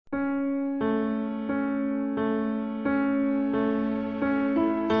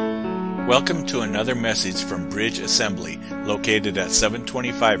Welcome to another message from Bridge Assembly, located at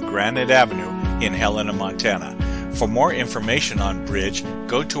 725 Granite Avenue in Helena, Montana. For more information on Bridge,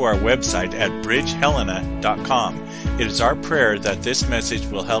 go to our website at bridgehelena.com. It is our prayer that this message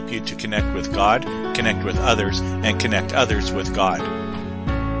will help you to connect with God, connect with others, and connect others with God.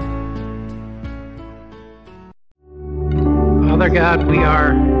 Father God, we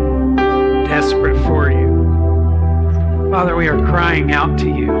are desperate for you. Father, we are crying out to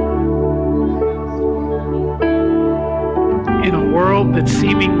you. In a world that's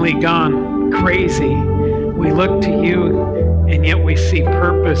seemingly gone crazy, we look to you, and yet we see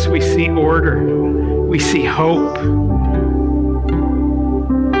purpose, we see order, we see hope.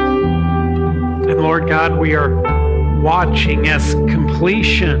 And Lord God, we are watching as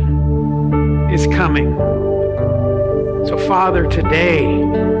completion is coming. So Father, today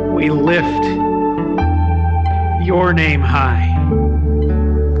we lift your name high.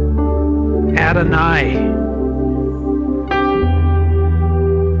 Adonai.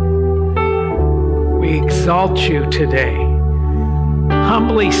 We exalt you today,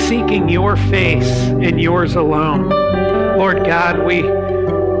 humbly seeking your face and yours alone. Lord God, we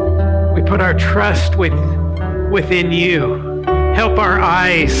put our trust within you. Help our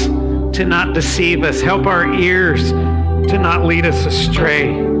eyes to not deceive us. Help our ears to not lead us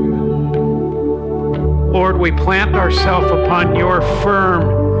astray. Lord, we plant ourselves upon your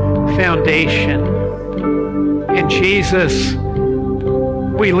firm foundation. In Jesus,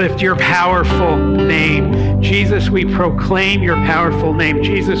 we lift your powerful name. Jesus, we proclaim your powerful name.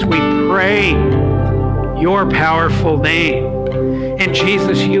 Jesus, we pray your powerful name. And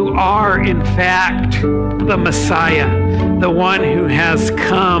Jesus, you are in fact the Messiah, the one who has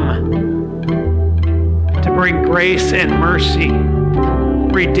come to bring grace and mercy,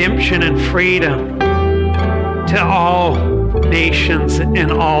 redemption and freedom to all nations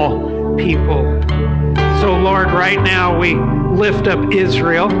and all people. So Lord, right now we lift up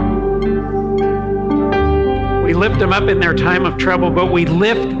Israel. We lift them up in their time of trouble, but we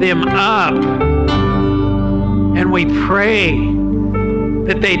lift them up and we pray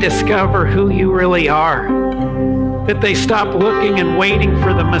that they discover who you really are, that they stop looking and waiting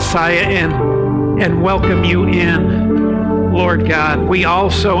for the Messiah and welcome you in, Lord God. We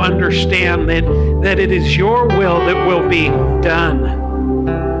also understand that it is your will that will be done.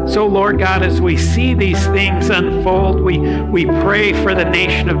 So, Lord God, as we see these things unfold, we pray for the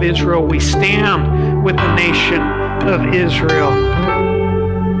nation of Israel. We stand with the nation of Israel.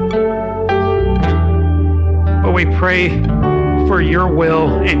 But we pray for your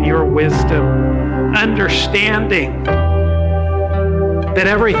will and your wisdom, understanding that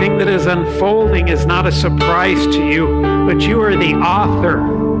everything that is unfolding is not a surprise to you, but you are the author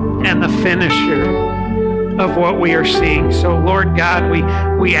and the finisher of what we are seeing. So Lord God, we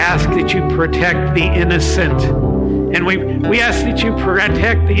ask that you protect the innocent. And we ask that you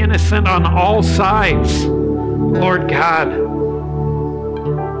protect the innocent on all sides. Lord God,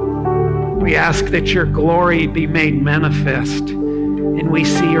 we ask that your glory be made manifest. And we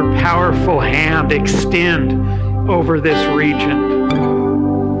see your powerful hand extend over this region.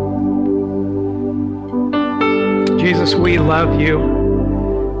 Jesus, we love you.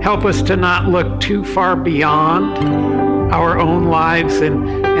 Help us to not look too far beyond our own lives and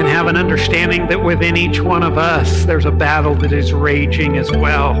have an understanding that within each one of us there's a battle that is raging as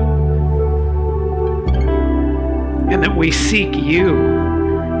well. And that we seek you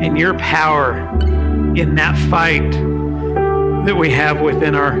and your power in that fight that we have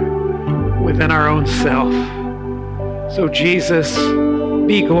within our own self. So Jesus,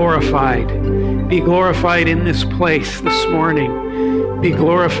 be glorified. Be glorified in this place this morning. Be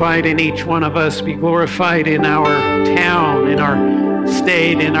glorified in each one of us. Be glorified in our town, in our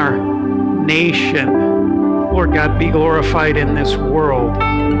state, in our nation. Lord God, be glorified in this world.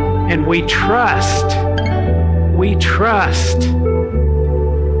 And we trust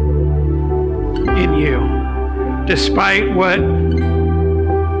in you. Despite what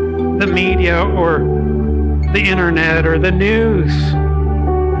the media or the internet or the news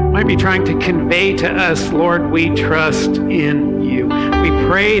might be trying to convey to us, Lord, we trust in you. We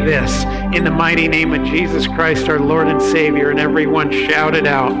pray this in the mighty name of Jesus Christ, our Lord and Savior, and everyone shouted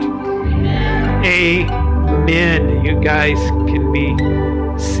out, Amen. Amen. You guys can be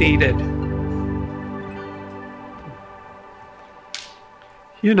seated.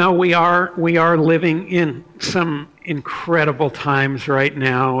 You know, we are living in some incredible times right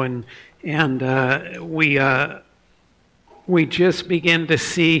now, and we just begin to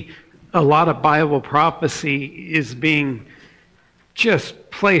see a lot of Bible prophecy is being just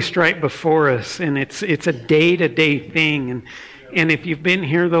placed right before us, and it's a day-to-day thing. And if you've been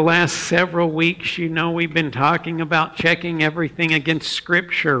here the last several weeks, you know we've been talking about checking everything against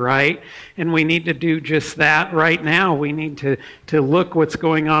Scripture, right? And we need to do just that right now. We need to look what's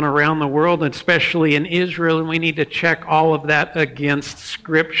going on around the world, especially in Israel, and we need to check all of that against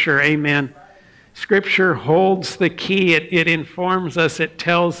Scripture. Amen. Scripture holds the key. It informs us. It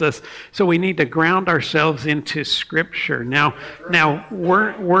tells us. So we need to ground ourselves into Scripture. Now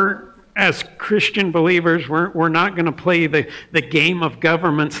we're as Christian believers, we're not going to play the game of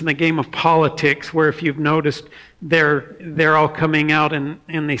governments and the game of politics, where if you've noticed, they're all coming out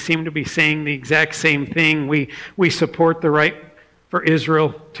and they seem to be saying the exact same thing. We support the right for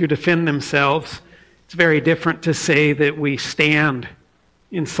Israel to defend themselves. It's very different to say that we stand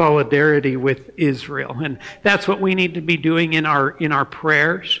in solidarity with Israel. And that's what we need to be doing in our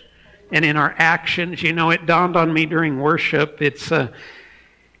prayers and in our actions. You know, it dawned on me during worship. It's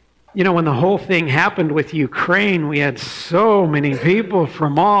when the whole thing happened with Ukraine, we had so many people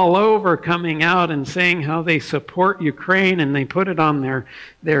from all over coming out and saying how they support Ukraine, and they put it on their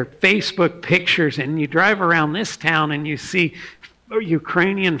Facebook pictures. And you drive around this town and you see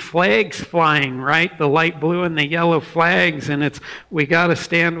Ukrainian flags flying, right? The light blue and the yellow flags, and we got to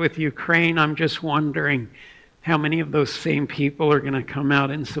stand with Ukraine. I'm just wondering how many of those same people are going to come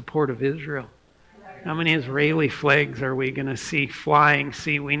out in support of Israel. How many Israeli flags are we going to see flying?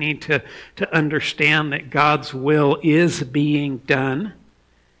 See, we need to understand that God's will is being done.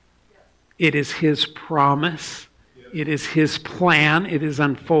 It is His promise. It is His plan. It is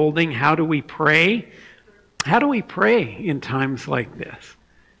unfolding. How do we pray? How do we pray in times like this?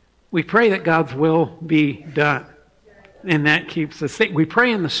 We pray that God's will be done. And that keeps us safe. We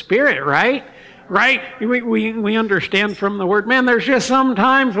pray in the Spirit, right? Right? We understand from the Word, man, there's just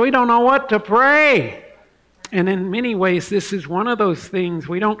sometimes we don't know what to pray. And in many ways, this is one of those things.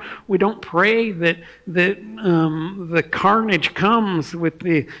 We don't pray that the carnage comes with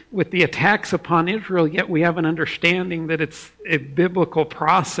the attacks upon Israel, yet we have an understanding that it's a biblical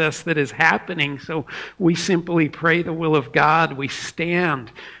process that is happening. So we simply pray the will of God. We stand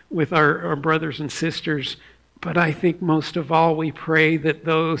with our brothers and sisters. But I think most of all, we pray that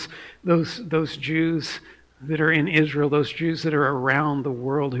those Jews that are in Israel, those Jews that are around the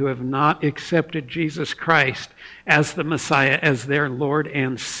world who have not accepted Jesus Christ as the Messiah, as their Lord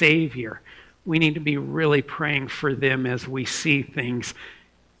and Savior, we need to be really praying for them as we see things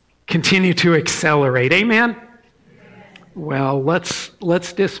continue to accelerate. Amen? Well,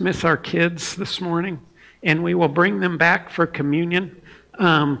 let's dismiss our kids this morning, and we will bring them back for communion.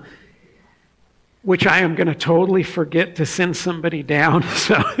 Which I am going to totally forget to send somebody down.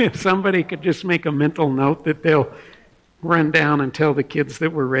 So if somebody could just make a mental note that they'll run down and tell the kids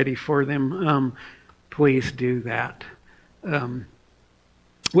that we're ready for them, please do that.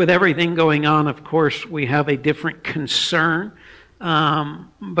 With everything going on, of course, we have a different concern.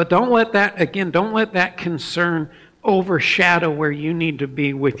 But don't let that concern overshadow where you need to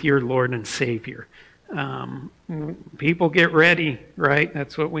be with your Lord and Savior. People get ready, right?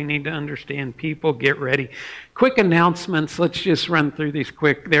 That's what we need to understand. People get ready. Quick announcements. Let's just run through these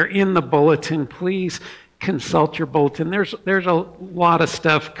quick. They're in the bulletin. Please consult your bulletin. There's a lot of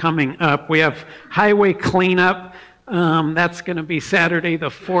stuff coming up. We have highway cleanup. That's going to be Saturday the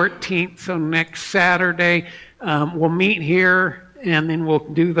 14th. So next Saturday, we'll meet here. And then we'll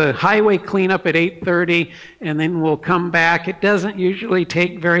do the highway cleanup at 8:30, and then we'll come back. It doesn't usually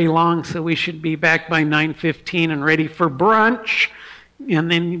take very long, so we should be back by 9:15 and ready for brunch.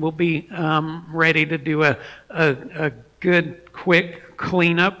 And then we'll be ready to do a good, quick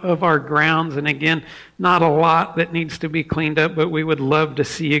cleanup of our grounds. And again, not a lot that needs to be cleaned up, but we would love to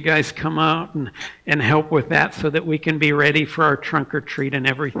see you guys come out and help with that so that we can be ready for our trunk or treat and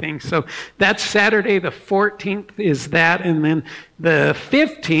everything. So that's Saturday the 14th is that. And then the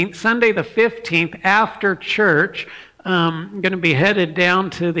 15th, Sunday the 15th, after church, I'm going to be headed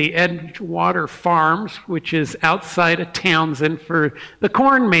down to the Edgewater Farms, which is outside of Townsend, for the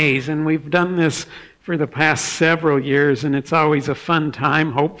corn maze. And we've done this for the past several years, and it's always a fun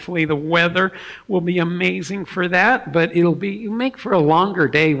time. Hopefully the weather will be amazing for that, but it'll make for a longer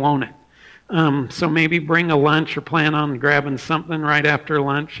day, won't it? So maybe bring a lunch or plan on grabbing something right after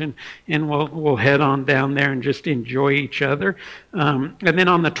lunch, and we'll head on down there and just enjoy each other. And then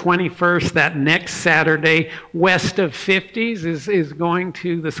on the 21st, that next Saturday, west of 50s is going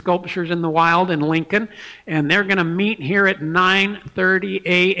to the Sculptures in the Wild in Lincoln, and they're going to meet here at 9:30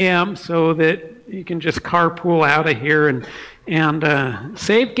 a.m. so that just carpool out of here and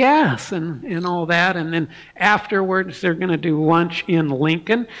save gas and all that. And then afterwards, they're going to do lunch in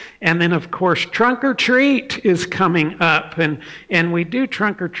Lincoln. And then, of course, Trunk or Treat is coming up. And we do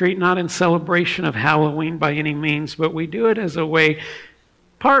Trunk or Treat not in celebration of Halloween by any means, but we do it as a way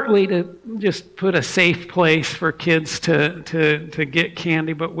partly to just put a safe place for kids to get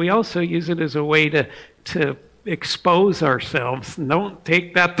candy, but we also use it as a way to expose ourselves. Don't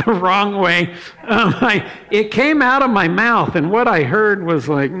take that the wrong way. It came out of my mouth, and what I heard was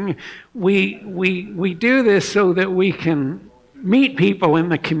like, we do this so that we can meet people in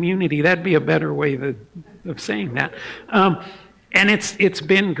the community. That'd be a better way of saying that. And it's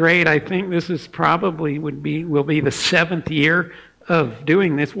been great. I think this is probably will be the 7th year of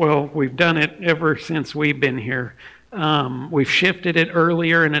doing this. Well, we've done it ever since we've been here. We've shifted it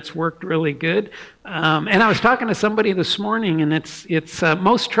earlier, and it's worked really good. And I was talking to somebody this morning, and it's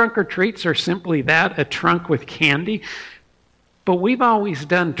most trunk or treats are simply that, a trunk with candy. But we've always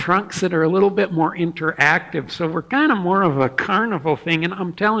done trunks that are a little bit more interactive, so we're kind of more of a carnival thing. And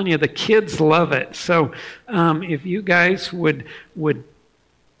I'm telling you, the kids love it. So if you guys would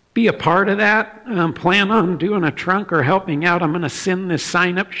be a part of that, plan on doing a trunk or helping out, I'm going to send this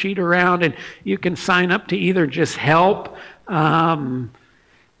sign-up sheet around, and you can sign up to either just help.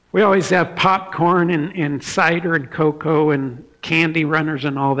 We always have popcorn and cider and cocoa and candy runners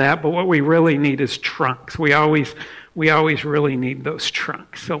and all that, but what we really need is trunks. We always really need those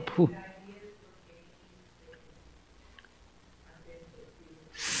trunks. So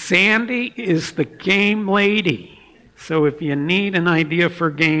Sandy is the game lady. So if you need an idea for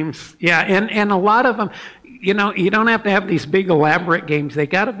games, yeah, and a lot of them, you don't have to have these big elaborate games. They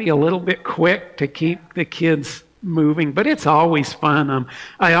got to be a little bit quick to keep the kids moving, but it's always fun.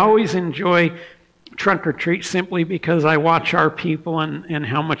 I always enjoy Trunk or Treat simply because I watch our people and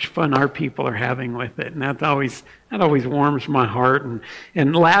how much fun our people are having with it, and that always warms my heart.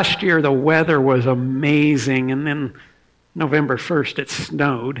 And last year the weather was amazing, and then November 1st it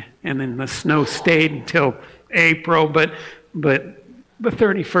snowed, and then the snow stayed until April, but the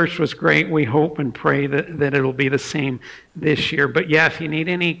 31st was great. We hope and pray that it'll be the same this year. But yeah, if you need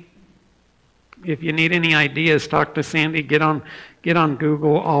any ideas, talk to Sandy. Get on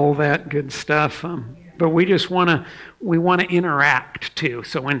Google, all that good stuff. But we just want to interact too.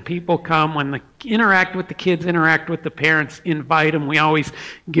 So when people come, interact with the kids, interact with the parents, invite them. We always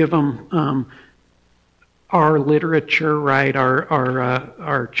give them our literature, right?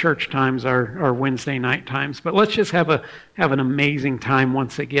 Our church times, our Wednesday night times. But let's just have an amazing time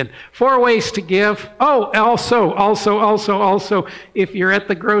once again. 4 ways to give. Oh, also, if you're at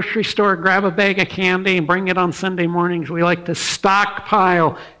the grocery store, grab a bag of candy and bring it on Sunday mornings. We like to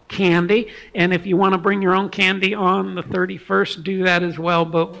stockpile candy, and if you want to bring your own candy on the 31st, do that as well.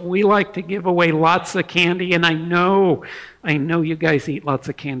 But we like to give away lots of candy, and I know you guys eat lots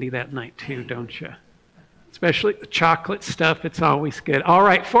of candy that night too, don't you? Especially the chocolate stuff, it's always good. All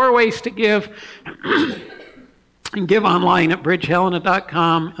right, 4 ways to give. And give online at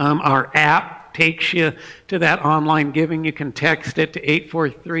bridgehelena.com. Our app takes you to that online giving. You can text it to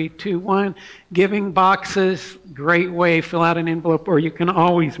 84321. Giving boxes, great way. Fill out an envelope, or you can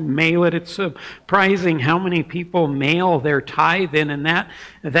always mail it. It's surprising how many people mail their tithe in, and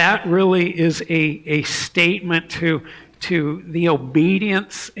that really is a statement to the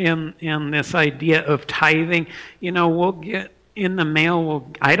obedience and this idea of tithing. We'll get in the mail,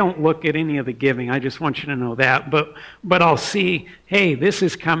 I don't look at any of the giving. I just want you to know that. But I'll see, hey, this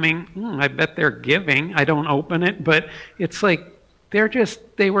is coming. I bet they're giving. I don't open it, but it's like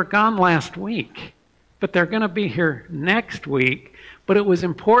they were gone last week, but they're going to be here next week. But it was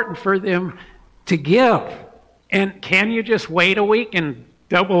important for them to give. And can you just wait a week and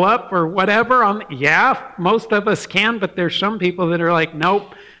double up or whatever? Yeah, most of us can, but there's some people that are like,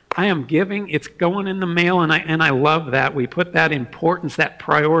 nope, I am giving. It's going in the mail, and I love that. We put that importance, that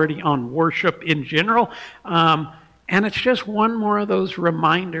priority on worship in general. And it's just one more of those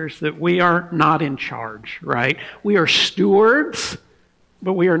reminders that we are not in charge, right? We are stewards,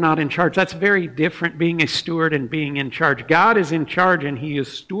 but we are not in charge. That's very different, being a steward and being in charge. God is in charge, and He has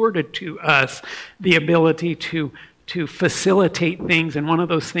stewarded to us the ability to facilitate things, and one of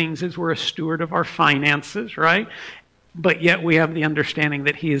those things is we're a steward of our finances, right? But yet we have the understanding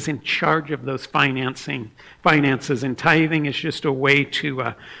that He is in charge of those finances, and tithing is just a way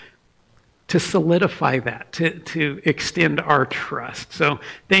to solidify that, to extend our trust. So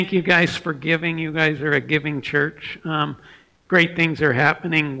thank you guys for giving. You guys are a giving church. Great things are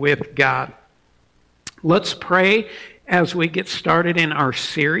happening with God. Let's pray as we get started in our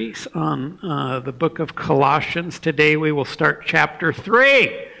series on the book of Colossians. Today we will start chapter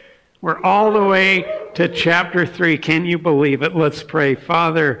 3. We're all the way to chapter 3. Can you believe it? Let's pray.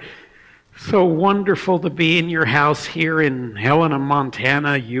 Father, so wonderful to be in your house here in Helena,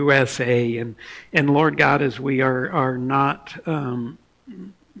 Montana, USA. And Lord God, as we are not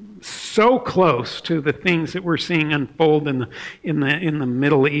so close to the things that we're seeing unfold in the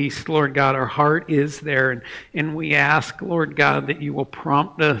Middle East, Lord God, our heart is there, and we ask, Lord God, that you will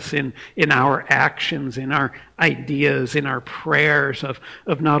prompt us in our actions, in our ideas, in our prayers of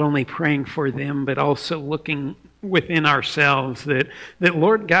not only praying for them, but also looking within ourselves that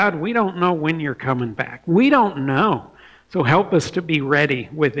Lord God, we don't know when you're coming back. We don't know. So help us to be ready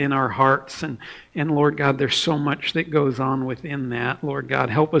within our hearts. And Lord God, there's so much that goes on within that. Lord God,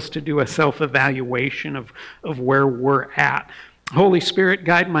 help us to do a self-evaluation of where we're at. Holy Spirit,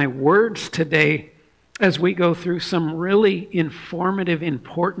 guide my words today as we go through some really informative,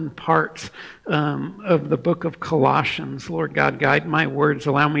 important parts of the book of Colossians. Lord God, guide my words.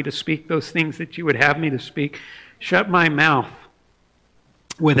 Allow me to speak those things that you would have me to speak. Shut my mouth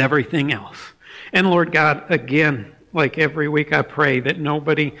with everything else. And Lord God, again, like every week, I pray that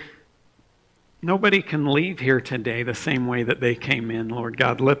nobody can leave here today the same way that they came in, Lord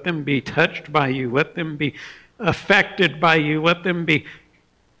God. Let them be touched by you. Let them be affected by you. Let them be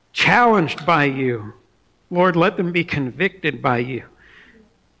challenged by you. Lord, let them be convicted by you.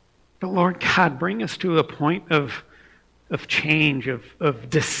 But Lord God, bring us to a point of change, of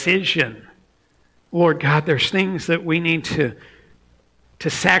decision. Lord God, there's things that we need to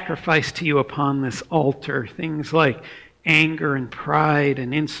sacrifice to you upon this altar. Things like anger and pride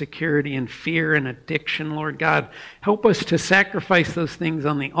and insecurity and fear and addiction, Lord God. Help us to sacrifice those things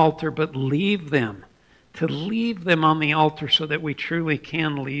on the altar, but leave them on the altar so that we truly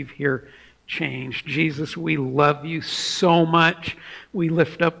can leave here changed. Jesus, we love you so much. We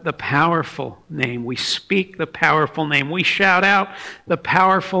lift up the powerful name. We speak the powerful name. We shout out the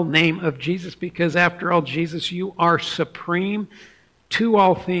powerful name of Jesus because after all, Jesus, you are supreme to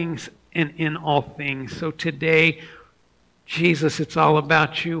all things and in all things. So today, Jesus, it's all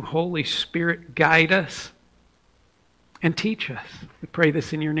about you. Holy Spirit, guide us and teach us. We pray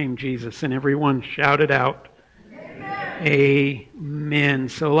this in your name, Jesus. And everyone shout it out. Amen. Amen.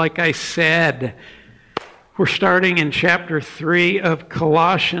 So like I said, we're starting in chapter 3 of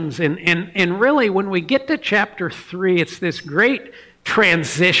Colossians. And really, when we get to chapter 3, it's this great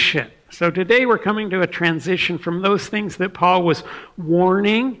transition. So today we're coming to a transition from those things that Paul was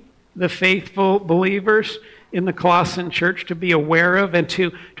warning the faithful believers in the Colossian church to be aware of, and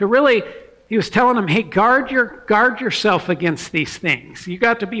to really, he was telling them, hey, guard yourself against these things. You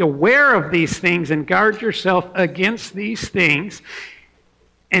got to be aware of these things and guard yourself against these things.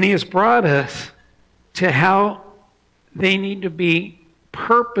 And he has brought us to how they need to be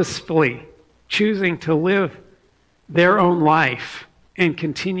purposefully choosing to live their own life and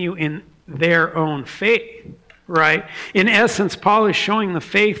continue in their own faith, right? In essence, Paul is showing the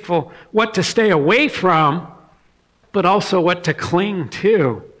faithful what to stay away from, but also what to cling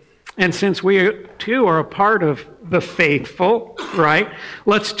to. And since we too are a part of the faithful, right?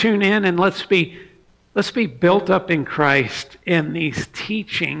 Let's tune in and let's be built up in Christ and these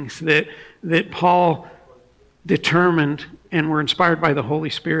teachings that Paul determined and were inspired by the Holy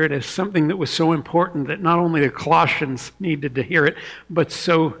Spirit as something that was so important that not only the Colossians needed to hear it, but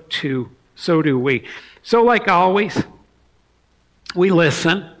so do we. So like always, we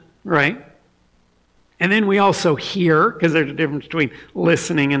listen, right? And then we also hear, because there's a difference between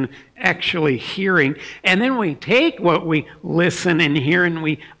listening and actually hearing. And then we take what we listen and hear and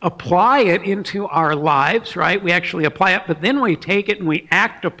we apply it into our lives, right? We actually apply it, but then we take it and we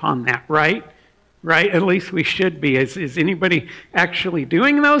act upon that, right? Right? At least we should be. Is anybody actually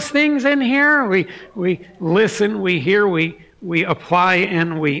doing those things in here? We listen, we hear, we apply,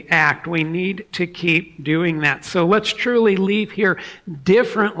 and we act. We need to keep doing that. So let's truly leave here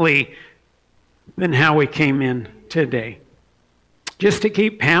differently than how we came in today. Just to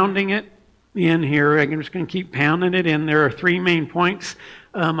keep pounding it in here, I'm just going to keep pounding it in. There are 3 main points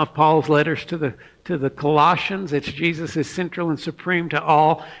of Paul's letters to the Colossians. It's Jesus is central and supreme to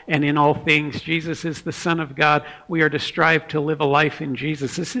all and in all things. Jesus is the Son of God. We are to strive to live a life in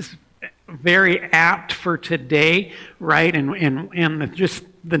Jesus. This is very apt for today, right? And just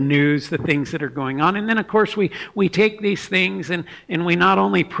the news, the things that are going on. And then, of course, we take these things and we not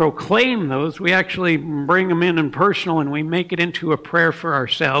only proclaim those, we actually bring them in personal, and we make it into a prayer for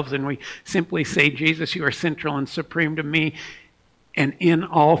ourselves, and we simply say, Jesus, you are central and supreme to me and in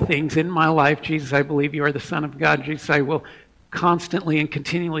all things in my life. Jesus, I believe you are the Son of God. Jesus, I will constantly and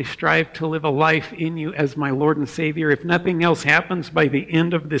continually strive to live a life in you as my Lord and Savior. If nothing else happens by the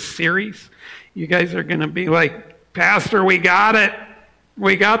end of this series, you guys are going to be like, Pastor, we got it.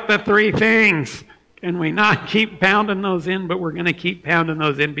 We got the three things. Can we not keep pounding those in? But we're going to keep pounding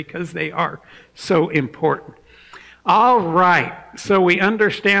those in because they are so important. All right. So we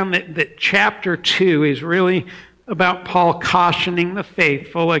understand that chapter 2 is really about Paul cautioning the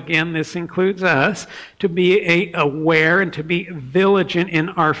faithful. Again, this includes us, to be aware and to be vigilant in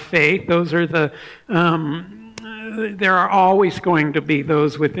our faith. Those are there are always going to be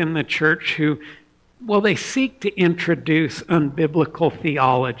those within the church who, they seek to introduce unbiblical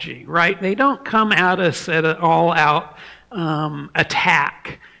theology, right? They don't come at us at an all-out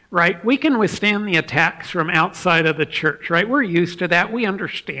attack, right? We can withstand the attacks from outside of the church, right? We're used to that. We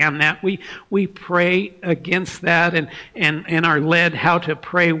understand that. We pray against that and are led how to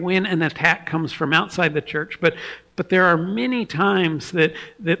pray when an attack comes from outside the church. But there are many times that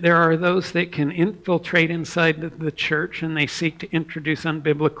there are those that can infiltrate inside the church, and they seek to introduce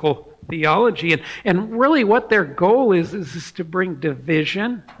unbiblical theology. And really what their goal is to bring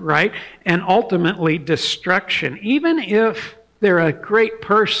division, right? And ultimately destruction. Even if they're a great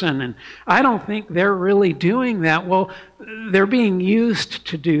person, and I don't think they're really doing that. Well, they're being used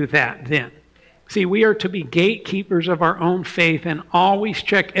to do that then. See, we are to be gatekeepers of our own faith and always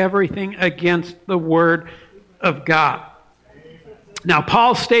check everything against the Word of God. Now,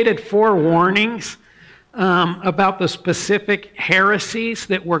 Paul stated 4 warnings about the specific heresies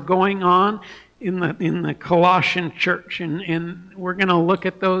that were going on in the Colossian church, and we're going to look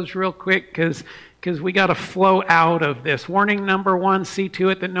at those real quick because we got to flow out of this. Warning number 1, see to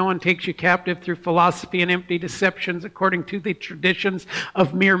it that no one takes you captive through philosophy and empty deceptions according to the traditions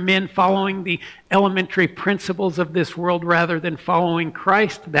of mere men, following the elementary principles of this world rather than following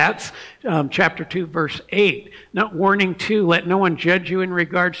Christ. That's chapter 2, verse 8. Now, warning 2, let no one judge you in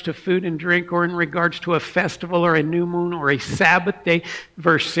regards to food and drink or in regards to a festival or a new moon or a Sabbath day,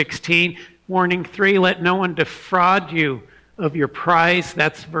 verse 16. Warning 3, let no one defraud you of your prize,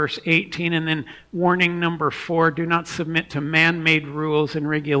 that's verse 18. And then warning number 4, do not submit to man-made rules and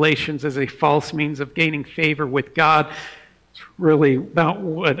regulations as a false means of gaining favor with God. It's really about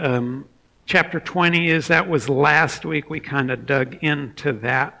what chapter 20 is. That was last week. We kind of dug into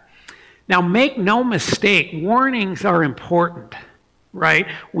that. Now, make no mistake, warnings are important, right?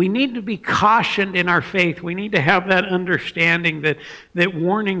 We need to be cautioned in our faith. We need to have that understanding that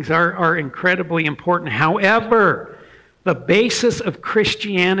warnings are incredibly important. However, the basis of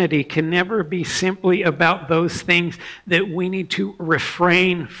Christianity can never be simply about those things that we need to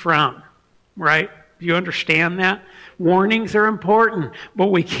refrain from, right? Do you understand that? Warnings are important,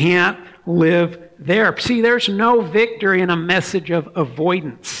 but we can't live there. See, there's no victory in a message of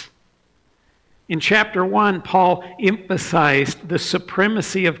avoidance. In chapter 1, Paul emphasized the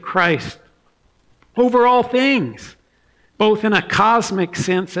supremacy of Christ over all things, both in a cosmic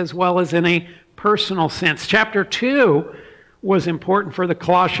sense as well as in a personal sense. Chapter 2 was important for the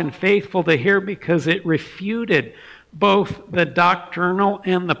Colossian faithful to hear because it refuted both the doctrinal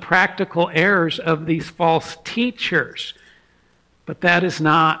and the practical errors of these false teachers. But that is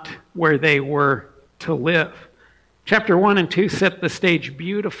not where they were to live. Chapter 1 and 2 set the stage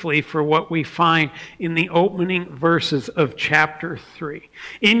beautifully for what we find in the opening verses of chapter 3.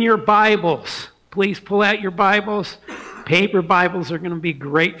 In your Bibles, please pull out your Bibles. Paper Bibles are going to be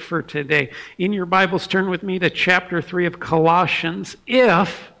great for today. In your Bibles, turn with me to chapter 3 of Colossians,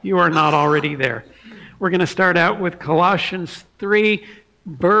 if you are not already there. We're going to start out with Colossians 3,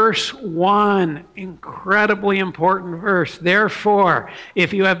 verse 1. Incredibly important verse. Therefore,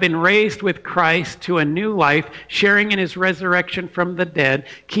 if you have been raised with Christ to a new life, sharing in his resurrection from the dead,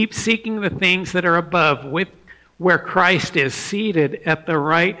 keep seeking the things that are above, where Christ is seated at the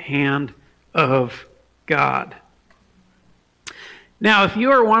right hand of God. Now, if you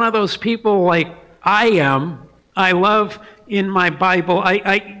are one of those people like I am, I love in my Bible,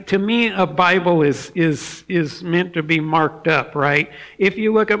 to me a Bible is meant to be marked up, right? If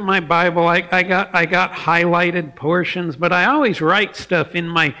you look at my Bible, I got highlighted portions, but I always write stuff in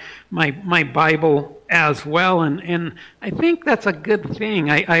my Bible as well, and I think that's a good thing.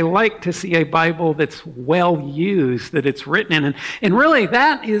 I like to see a Bible that's well used, that it's written in, and really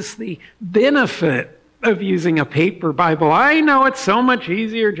that is the benefit of using a paper Bible. I know it's so much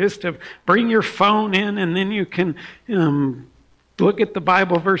easier just to bring your phone in and then you can look at the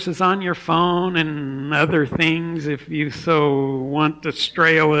Bible verses on your phone and other things if you so want to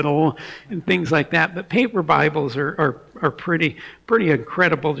stray a little and things like that. But paper Bibles are pretty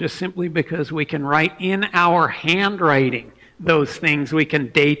incredible just simply because we can write in our handwriting those things. We can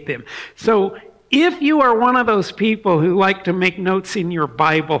date them. So if you are one of those people who like to make notes in your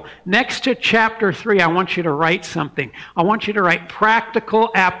Bible, next to chapter 3, I want you to write something. I want you to write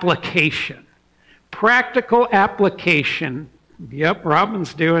practical application. Practical application. Yep,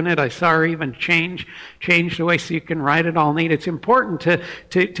 Robin's doing it. I saw her even change the way so you can write it all neat. It's important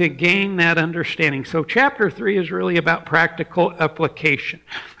to gain that understanding. So chapter 3 is really about practical application.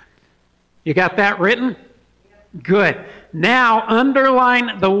 You got that written? Good. Now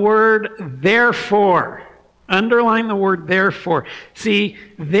underline the word therefore. Underline the word therefore. See,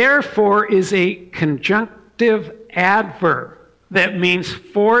 therefore is a conjunctive adverb that means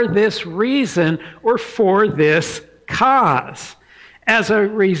for this reason or for this cause. As a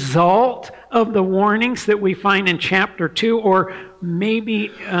result of the warnings that we find in chapter 2, or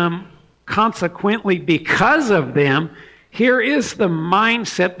maybe consequently because of them, here is the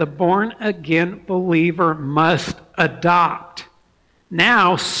mindset the born-again believer must adopt.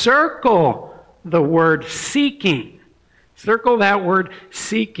 Now, circle the word seeking. Circle that word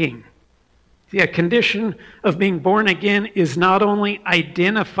seeking. See, a condition of being born again is not only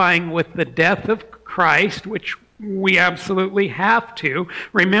identifying with the death of Christ, which we absolutely have to.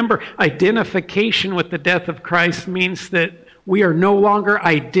 Remember, identification with the death of Christ means that we are no longer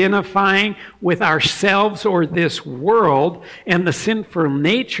identifying with ourselves or this world and the sinful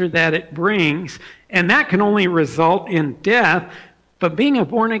nature that it brings, and that can only result in death. But being a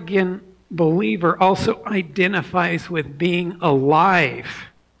born-again believer also identifies with being alive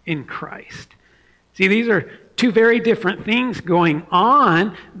in Christ. See, these are two very different things going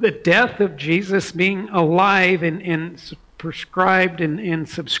on. The death of Jesus, being alive and prescribed and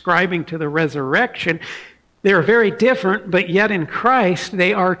subscribing to the resurrection, they are very different, but yet in Christ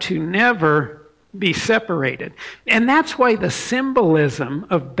they are to never be separated. And that's why the symbolism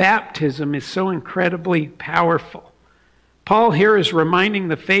of baptism is so incredibly powerful. Paul here is reminding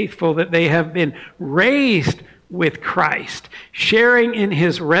the faithful that they have been raised with Christ, sharing in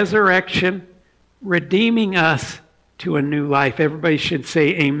his resurrection, redeeming us to a new life. Everybody should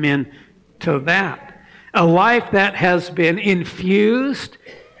say amen to that. A life that has been infused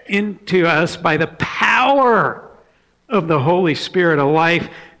into us by the power of the Holy Spirit, a life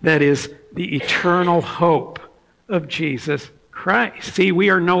that is the eternal hope of Jesus Christ. See, we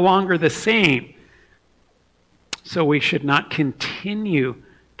are no longer the same, so we should not continue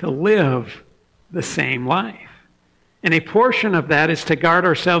to live the same life. And a portion of that is to guard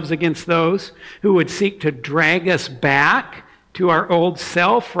ourselves against those who would seek to drag us back to our old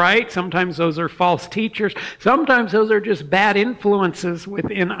self, right? Sometimes those are false teachers. Sometimes those are just bad influences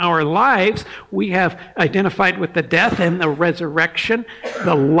within our lives. We have identified with the death and the resurrection,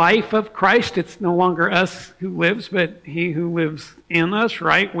 the life of Christ. It's no longer us who lives, but he who lives in us,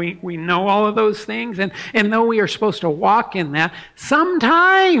 right? We know all of those things. And though we are supposed to walk in that,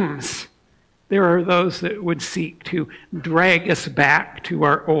 sometimes there are those that would seek to drag us back to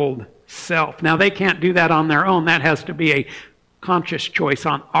our old self. Now, they can't do that on their own. That has to be a conscious choice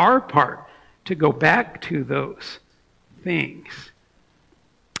on our part to go back to those things.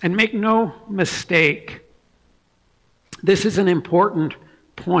 And make no mistake, this is an important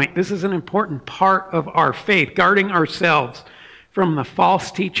point. This is an important part of our faith, guarding ourselves from the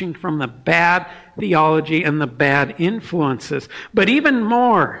false teaching, from the bad theology and the bad influences. But even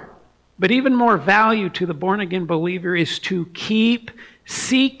more value to the born-again believer is to keep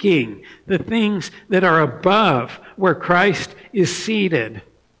seeking the things that are above, where Christ is seated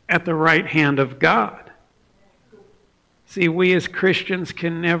at the right hand of God. See, we as Christians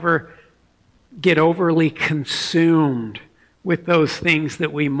can never get overly consumed with those things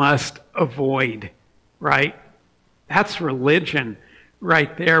that we must avoid, right? That's religion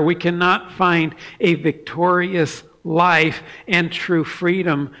right there. We cannot find a victorious life and true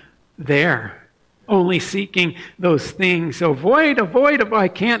freedom there. Only seeking those things. Avoid. I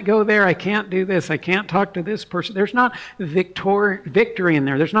can't go there. I can't do this. I can't talk to this person. There's not victory in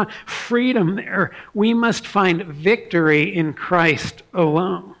there. There's not freedom there. We must find victory in Christ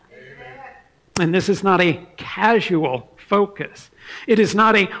alone. Amen. And this is not a casual focus. It is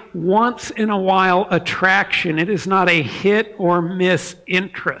not a once in a while attraction. It is not a hit or miss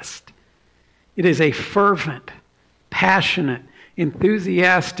interest. It is a fervent, passionate,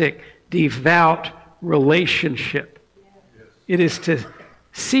 enthusiastic, devout relationship. It is to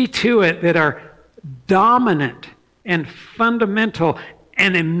see to it that our dominant and fundamental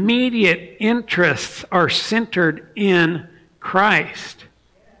and immediate interests are centered in Christ.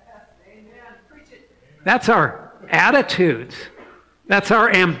 That's our attitudes. That's our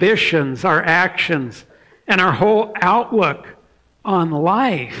ambitions, our actions, and our whole outlook on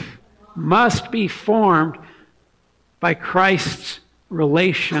life must be formed by Christ's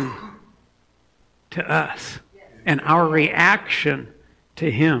relation to us and our reaction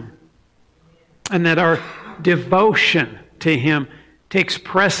to him. And that our devotion to him takes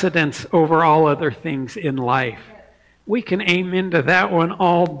precedence over all other things in life. We can amen to that one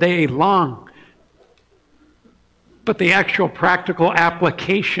all day long. But the actual practical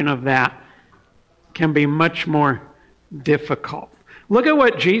application of that can be much more difficult. Look at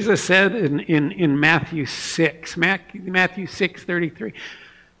what Jesus said in Matthew 6. Matthew 6:33.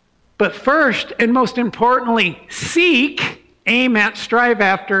 But first, and most importantly, seek, aim at, strive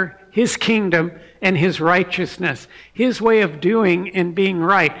after His kingdom and His righteousness, His way of doing and being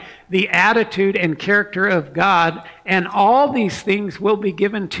right, the attitude and character of God, and all these things will be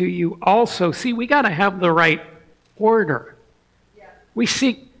given to you also. See, we got to have the right order. We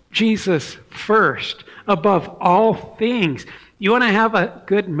seek Jesus first above all things. You want to have a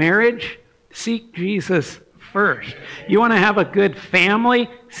good marriage? Seek Jesus first. You want to have a good family?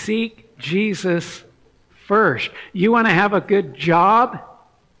 Seek Jesus first. You want to have a good job?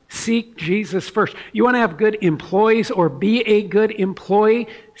 Seek Jesus first. You want to have good employees or be a good employee?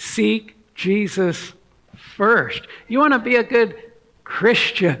 Seek Jesus first. You want to be a good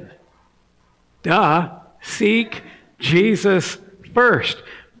Christian? Duh. Seek Jesus first.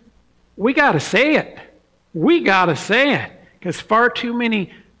 We got to say it. We got to say it. Because far too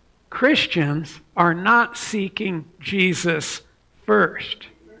many Christians are not seeking Jesus first.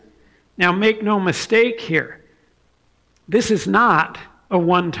 Now, make no mistake here. This is not a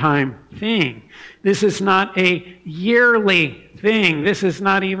one-time thing. This is not a yearly thing. This is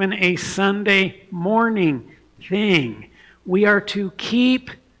not even a Sunday morning thing. We are to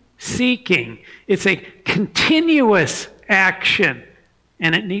keep seeking. It's a continuous action,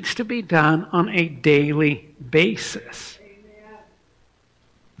 and it needs to be done on a daily basis.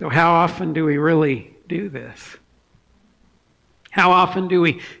 So how often do we really do this? How often do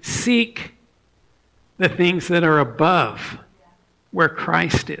we seek the things that are above where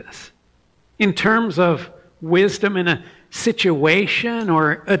Christ is? In terms of wisdom in a situation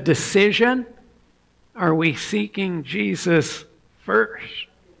or a decision, are we seeking Jesus first?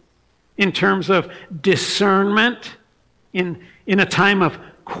 In terms of discernment, in a time of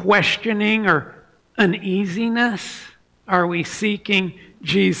questioning or uneasiness, are we seeking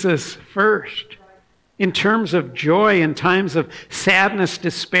Jesus first? In terms of joy, in times of sadness,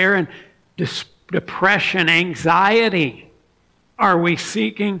 despair, and depression, anxiety, are we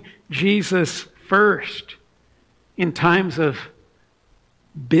seeking Jesus first? In times of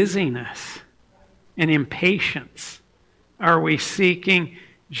busyness and impatience, are we seeking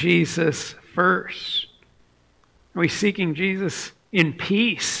Jesus first? Are we seeking Jesus in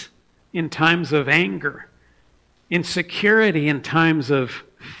peace in times of anger? In security in times of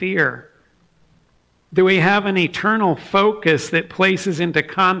fear? Do we have an eternal focus that places into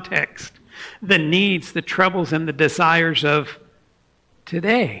context the needs, the troubles, and the desires of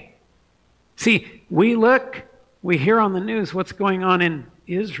today? See, we hear on the news what's going on in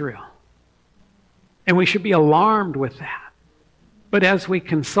Israel, and we should be alarmed with that. But as we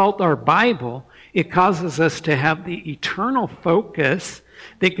consult our Bible, it causes us to have the eternal focus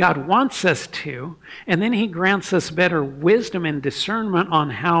that God wants us to, and then He grants us better wisdom and discernment on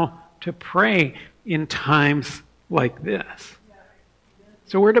how to pray in times like this.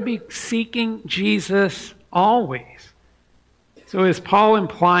 So we're to be seeking Jesus always. So is Paul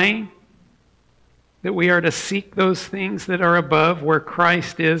implying that we are to seek those things that are above where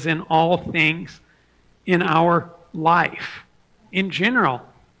Christ is in all things in our life? In general,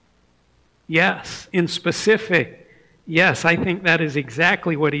 yes. In specific, yes, I think that is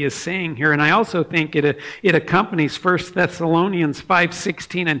exactly what he is saying here. And I also think it accompanies 1 Thessalonians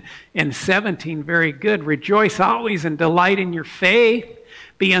 5:16 and 17 very good. Rejoice always and delight in your faith.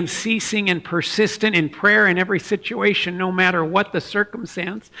 Be unceasing and persistent in prayer in every situation, no matter what the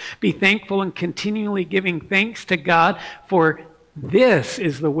circumstance. Be thankful and continually giving thanks to God, for this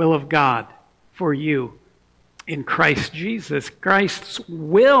is the will of God for you in Christ Jesus. Christ's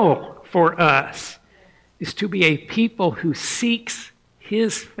will for us is to be a people who seeks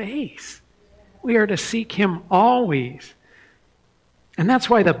His face. We are to seek Him always. And that's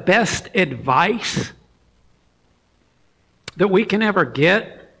why the best advice that we can ever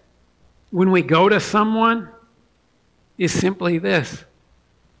get when we go to someone is simply this: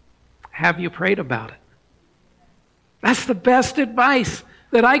 have you prayed about it? That's the best advice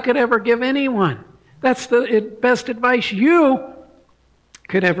that I could ever give anyone. That's the best advice you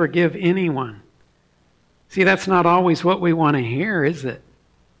could ever give anyone. See, that's not always what we want to hear, is it?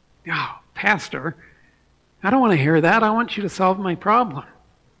 Oh, Pastor, I don't want to hear that. I want you to solve my problem.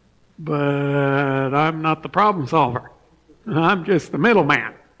 But I'm not the problem solver. I'm just the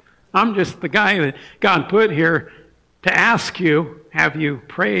middleman. I'm just the guy that God put here to ask you, have you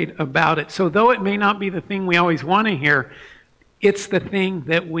prayed about it? So though it may not be the thing we always want to hear, it's the thing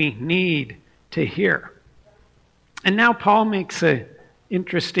that we need to hear. And now Paul makes an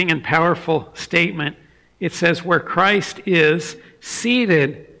interesting and powerful statement. It says, where Christ is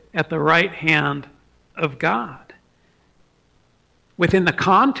seated at the right hand of God. Within the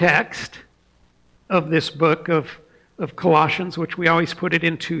context of this book of Colossians, which we always put it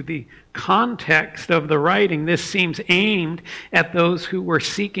into the context of the writing, this seems aimed at those who were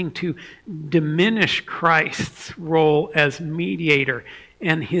seeking to diminish Christ's role as mediator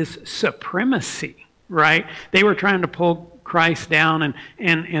and his supremacy, right? They were trying to pull Christ down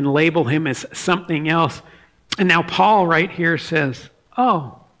and label him as something else. And now Paul right here says,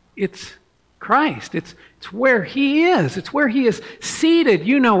 oh, it's Christ. It's where he is. It's where he is seated.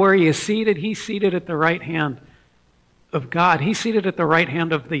 You know where he is seated. He's seated at the right hand of God. He's seated at the right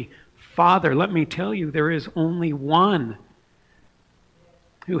hand of the Father. Let me tell you, there is only one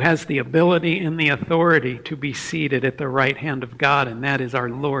who has the ability and the authority to be seated at the right hand of God, and that is our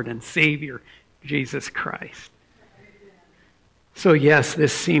Lord and Savior, Jesus Christ. So yes,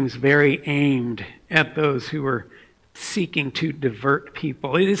 this seems very aimed at those who are seeking to divert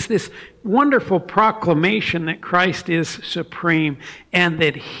people. It is this wonderful proclamation that Christ is supreme and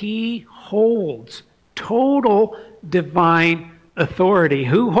that he holds total divine authority.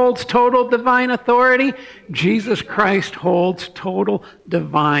 Who holds total divine authority? Jesus Christ holds total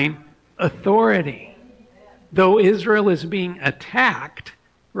divine authority. Though Israel is being attacked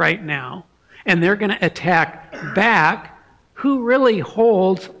right now, and they're going to attack back, who really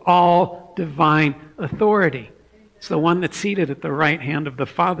holds all divine authority? It's the one that's seated at the right hand of the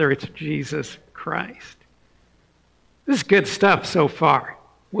Father. It's Jesus Christ. This is good stuff so far.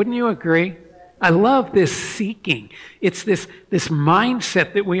 Wouldn't you agree? I love this seeking. It's this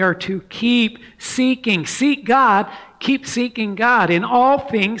mindset that we are to keep seeking. Seek God. Keep seeking God. In all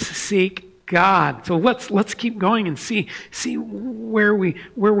things, seek God. So let's keep going and see where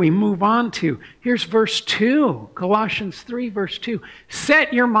we move on to. Here's verse 2, Colossians 3, verse 2.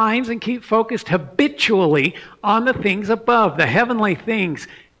 Set your minds and keep focused habitually on the things above, the heavenly things,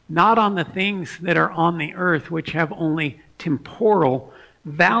 not on the things that are on the earth, which have only temporal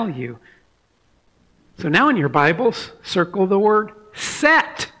value. So now in your Bibles, circle the word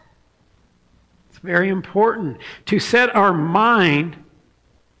set. It's very important. To set our mind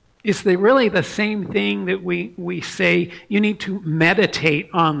is really the same thing that we say you need to meditate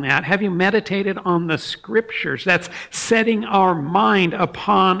on that. Have you meditated on the Scriptures? That's setting our mind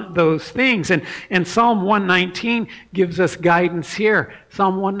upon those things. And Psalm 119 gives us guidance here.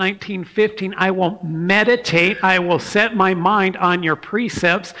 Psalm 119:15, I will meditate, I will set my mind on your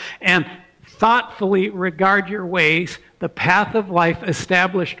precepts and thoughtfully regard your ways, the path of life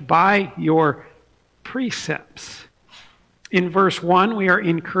established by your precepts. In verse 1, we are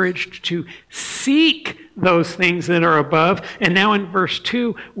encouraged to seek those things that are above. And now in verse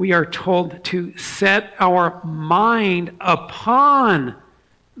 2, we are told to set our mind upon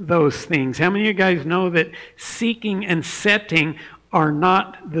those things. How many of you guys know that seeking and setting are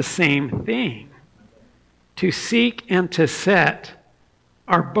not the same thing? To seek and to set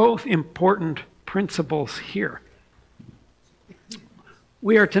are both important principles here.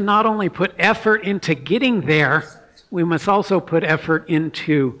 We are to not only put effort into getting there, we must also put effort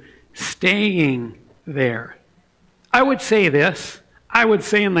into staying there. I would say this. I would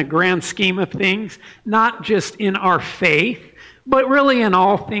say in the grand scheme of things, not just in our faith, but really in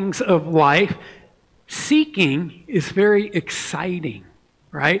all things of life, seeking is very exciting,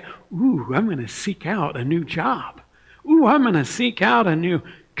 right? Ooh, I'm going to seek out a new job. Ooh, I'm going to seek out a new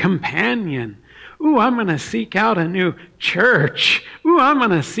companion. Ooh, I'm going to seek out a new church. Ooh, I'm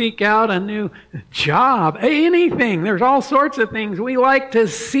going to seek out a new job. Anything. There's all sorts of things. We like to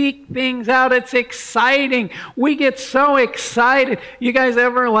seek things out. It's exciting. We get so excited. You guys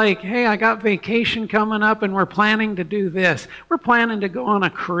ever hey, I got vacation coming up and we're planning to do this. We're planning to go on a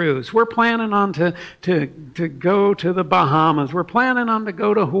cruise. We're planning on to go to the Bahamas. We're planning on to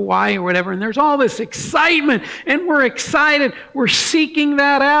go to Hawaii or whatever. And there's all this excitement and we're excited. We're seeking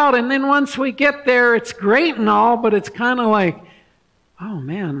that out. And then once we get there, it's great and all, but it's kind of oh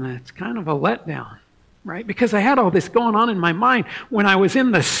man, that's kind of a letdown, right? Because I had all this going on in my mind. When I was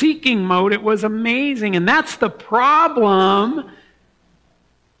in the seeking mode, it was amazing. And that's the problem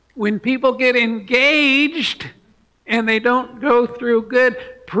when people get engaged and they don't go through good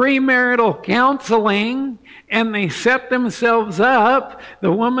premarital counseling and they set themselves up.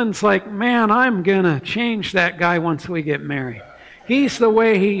 The woman's like, man, I'm going to change that guy once we get married. He's the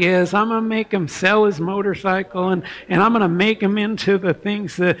way he is. I'm going to make him sell his motorcycle and I'm going to make him into the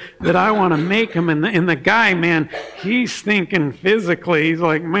things that I want to make him. And the guy, man, he's thinking physically. He's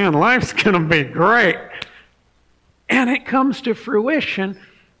like, man, life's going to be great. And it comes to fruition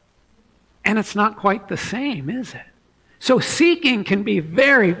and it's not quite the same, is it? So seeking can be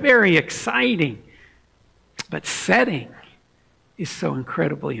very, very exciting. But setting is so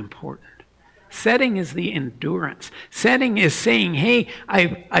incredibly important. Setting is the endurance. Setting is saying, hey,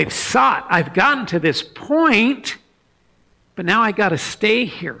 I've sought, I've gotten to this point, but now I got to stay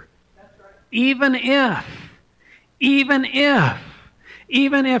here. Even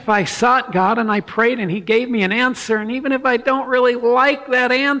if I sought God and I prayed and He gave me an answer, and even if I don't really like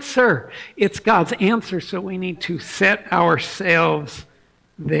that answer, it's God's answer, so we need to set ourselves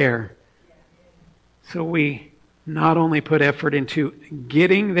there. So we not only put effort into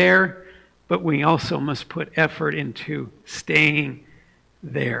getting there, but we also must put effort into staying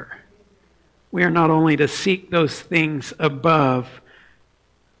there. We are not only to seek those things above,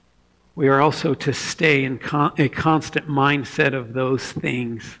 we are also to stay in a constant mindset of those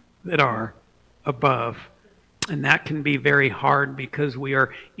things that are above. And that can be very hard because we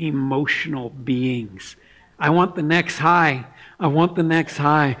are emotional beings. I want the next high. I want the next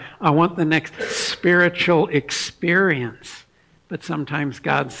high. I want the next spiritual experience. But sometimes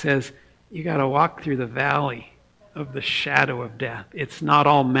God says, you got to walk through the valley of the shadow of death. It's not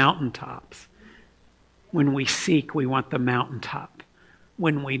all mountaintops. When we seek, we want the mountaintop.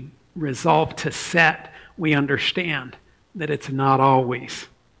 When we resolve to set, we understand that it's not always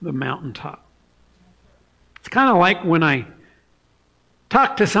the mountaintop. It's kind of like when I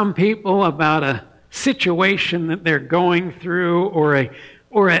talk to some people about a situation that they're going through, or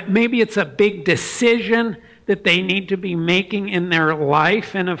maybe it's a big decision that they need to be making in their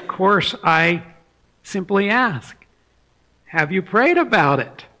life, and of course I simply ask, have you prayed about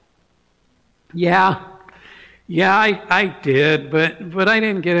it? Yeah, I did, but I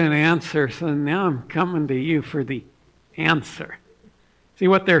didn't get an answer, so now I'm coming to you for the answer. See,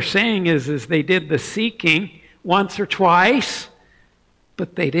 what they're saying is they did the seeking once or twice,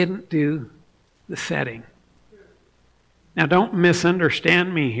 but they didn't do the setting. Now, don't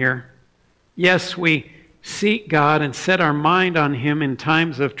misunderstand me here. Yes, we seek God and set our mind on Him in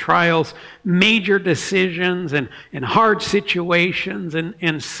times of trials, major decisions and hard situations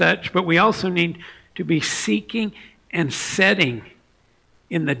and such, but we also need to be seeking and setting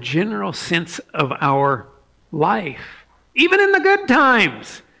in the general sense of our life, even in the good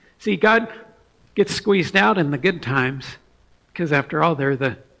times. See, God gets squeezed out in the good times because, after all, they're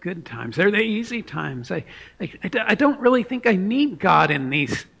the good times. They're the easy times. I don't really think I need God in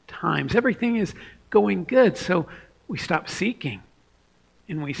these times. Everything is going good, so we stop seeking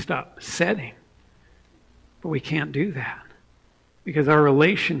and we stop setting. But we can't do that because our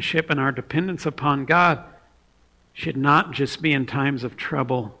relationship and our dependence upon God should not just be in times of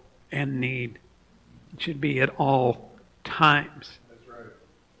trouble and need. It should be at all times. That's right.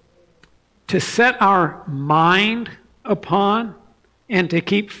 To set our mind upon and to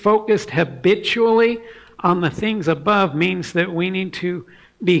keep focused habitually on the things above means that we need to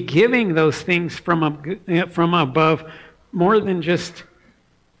be giving those things from above more than just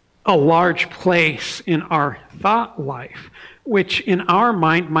a large place in our thought life, which in our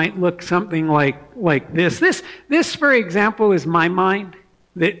mind might look something like this. This, for example, is my mind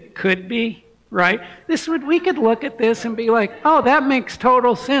that could be, right? We could look at this and be like, oh, that makes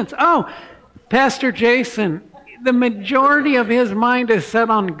total sense. Oh, Pastor Jason, the majority of his mind is set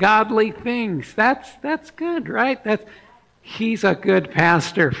on godly things. That's good, right? He's a good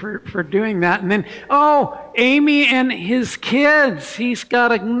pastor for doing that. And then, Amy and his kids, he's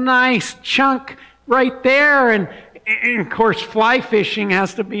got a nice chunk right there. And of course, fly fishing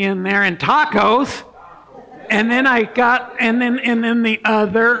has to be in there, and tacos. And then and then the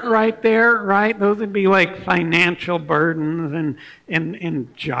other right there, right? Those would be like financial burdens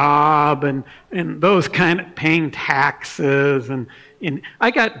and job and those kind of paying taxes and I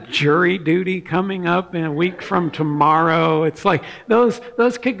got jury duty coming up in a week from tomorrow. It's like those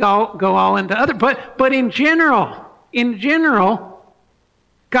could go all into other, but in general,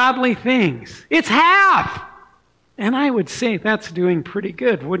 godly things. It's half. And I would say that's doing pretty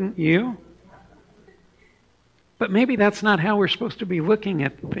good, wouldn't you? But maybe that's not how we're supposed to be looking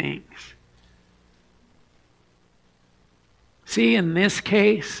at things. See, in this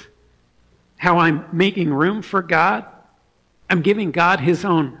case, how I'm making room for God, I'm giving God His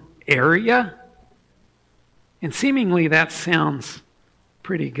own area. And seemingly that sounds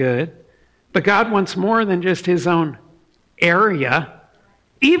pretty good. But God wants more than just His own area.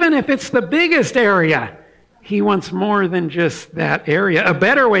 Even if it's the biggest area, He wants more than just that area. A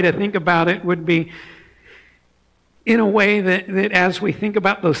better way to think about it would be in a way that as we think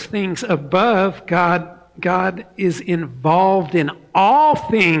about those things above, God is involved in all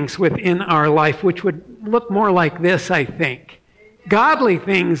things within our life, which would look more like this, I think. Godly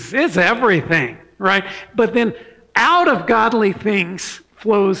things is everything, right? But then out of godly things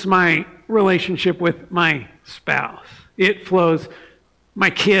flows my relationship with my spouse. It flows my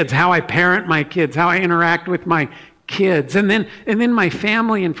kids, how I parent my kids, how I interact with my kids, and then my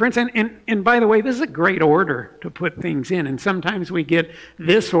family and friends. And by the way, this is a great order to put things in, and sometimes we get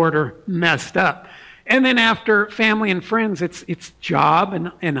this order messed up. And then after family and friends, it's job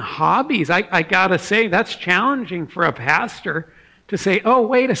and hobbies. I gotta say, that's challenging for a pastor to say, oh,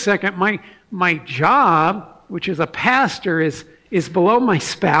 wait a second, my job, which is a pastor, is below my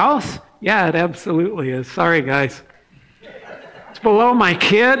spouse? Yeah, it absolutely is. Sorry, guys. It's below my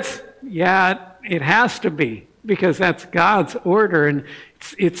kids? Yeah, it has to be, because that's God's order, and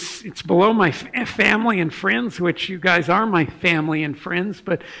it's below my family and friends, which you guys are my family and friends.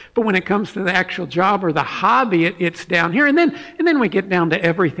 But when it comes to the actual job or the hobby, it's down here, and then we get down to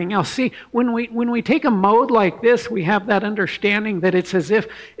everything else. See, when we take a mode like this, we have that understanding that it's as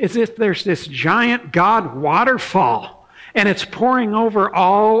if there's this giant God waterfall, and it's pouring over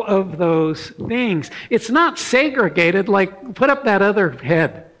all of those things. It's not segregated like, put up that other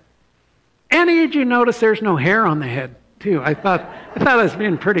head. Andy, did you notice there's no hair on the head, too? I thought I was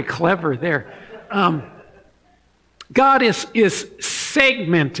being pretty clever there. God is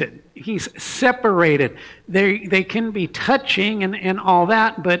segmented. He's separated. They can be touching and all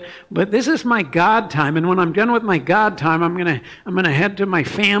that, but this is my God time. And when I'm done with my God time, I'm gonna head to my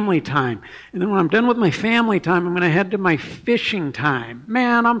family time. And then when I'm done with my family time, I'm gonna head to my fishing time.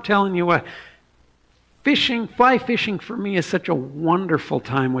 Man, I'm telling you what. Fly fishing for me is such a wonderful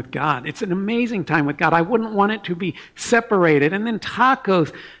time with God. It's an amazing time with God. I wouldn't want it to be separated. And then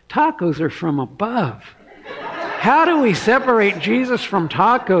tacos are from above. How do we separate Jesus from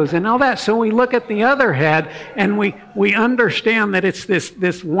tacos and all that? So we look at the other head and we understand that it's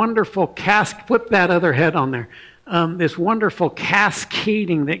this wonderful flip that other head on there. This wonderful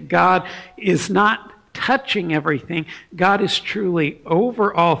cascading that God is not touching everything. God is truly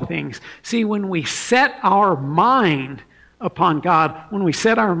over all things. See, when we set our mind upon God, when we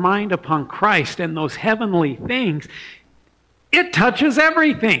set our mind upon Christ and those heavenly things, it touches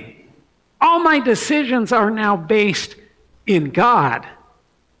everything. All my decisions are now based in God.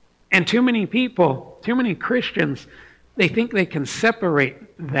 And too many people, too many Christians, they think they can separate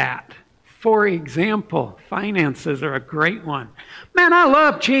that. For example, finances are a great one. Man, I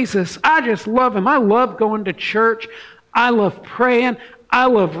love Jesus. I just love him. I love going to church. I love praying. I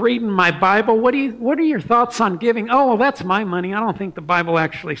love reading my Bible. What are your thoughts on giving? Oh, well, that's my money. I don't think the Bible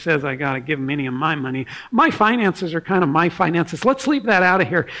actually says I got to give any of my money. My finances are kind of my finances. Let's leave that out of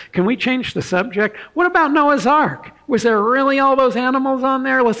here. Can we change the subject? What about Noah's Ark? Was there really all those animals on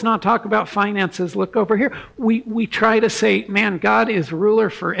there? Let's not talk about finances. Look over here. We try to say, man, God is ruler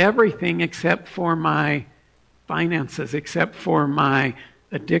for everything except for my finances, except for my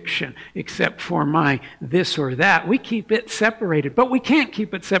addiction, except for my this or that. We keep it separated, but we can't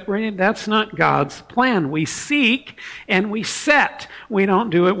keep it separated. That's not God's plan. We seek and we set. We don't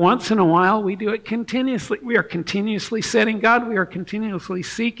do it once in a while. We do it continuously. We are continuously setting God. We are continuously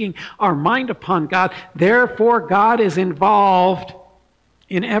seeking our mind upon God. Therefore, God is involved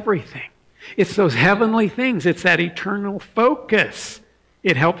in everything. It's those heavenly things. It's that eternal focus.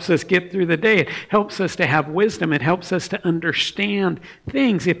 It helps us get through the day. It helps us to have wisdom. It helps us to understand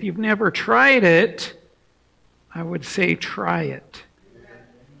things. If you've never tried it, I would say try it.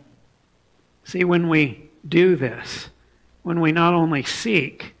 See, when we do this, when we not only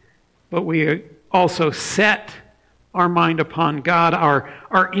seek, but we also set our mind upon God,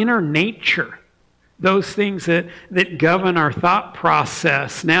 our inner nature, those things that govern our thought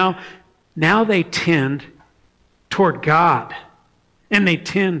process, now they tend toward God. And they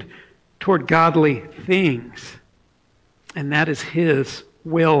tend toward godly things. And that is His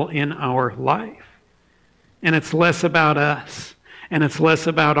will in our life. And it's less about us. And it's less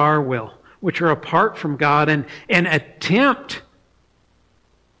about our will, which are apart from God and attempt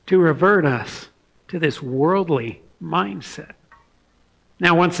to revert us to this worldly mindset.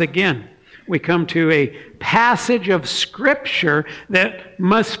 Now, once again, we come to a passage of Scripture that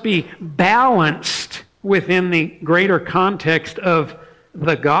must be balanced within the greater context of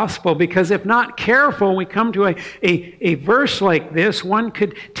the gospel, because if not careful, we come to a verse like this. One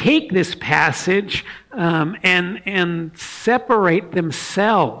could take this passage and separate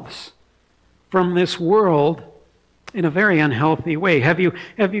themselves from this world in a very unhealthy way. Have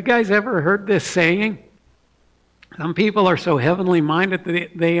you guys ever heard this saying? Some people are so heavenly minded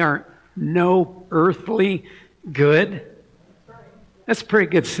that they are no earthly good. That's a pretty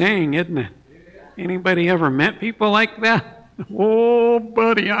good saying, isn't it? Anybody ever met people like that? Oh,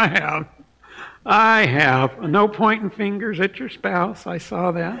 buddy, I have. No pointing fingers at your spouse. I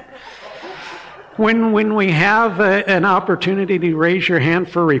saw that. When we have an opportunity to raise your hand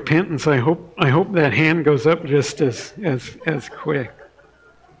for repentance, I hope that hand goes up just as quick.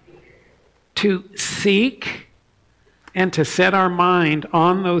 To seek and to set our mind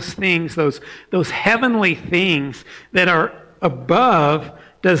on those things, those heavenly things that are above,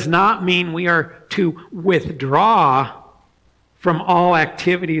 does not mean we are to withdraw from all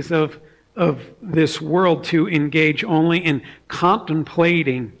activities of this world, to engage only in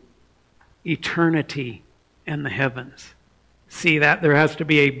contemplating eternity and the heavens. See that? There has to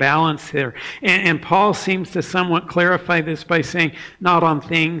be a balance there. And Paul seems to somewhat clarify this by saying, not on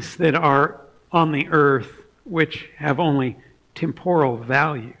things that are on the earth, which have only temporal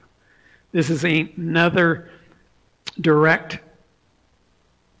value. This is another direct,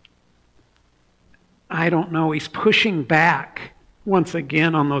 he's pushing back once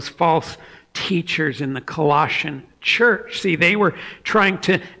again on those false teachers in the Colossian church. See, they were trying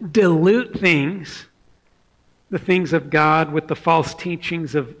to dilute things, the things of God, with the false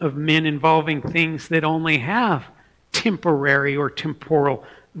teachings of men involving things that only have temporary or temporal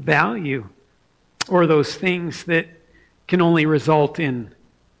value, or those things that can only result in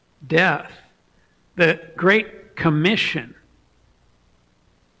death. The Great Commission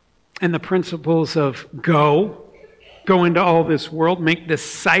and the principles of go into all this world, make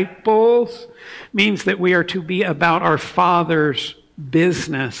disciples, means that we are to be about our Father's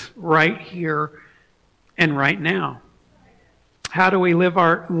business right here and right now. How do we live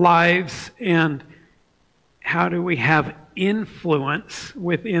our lives, and how do we have influence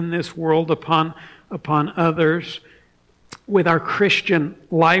within this world upon others with our Christian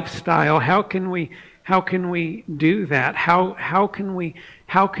lifestyle? How can we do that? How can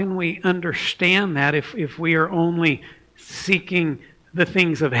we understand that if we are only seeking the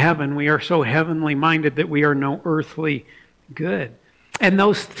things of heaven? We are so heavenly minded that we are no earthly good. And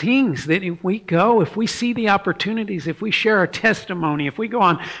those things that if we see the opportunities, if we share our testimony, if we go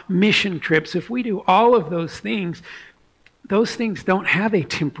on mission trips, if we do all of those things don't have a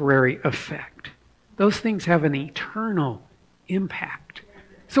temporary effect. Those things have an eternal impact.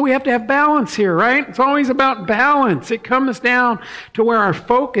 So we have to have balance here, right? It's always about balance. It comes down to where our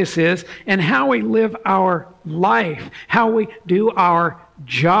focus is and how we live our life, how we do our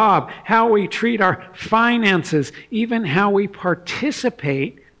job, how we treat our finances, even how we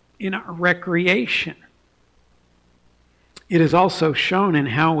participate in our recreation. It is also shown in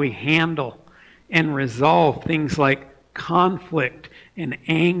how we handle and resolve things like conflict and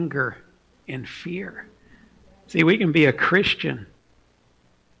anger and fear. See, we can be a Christian,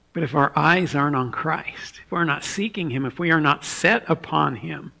 but if our eyes aren't on Christ, if we're not seeking Him, if we are not set upon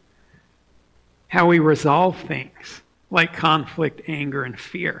Him, how we resolve things like conflict, anger, and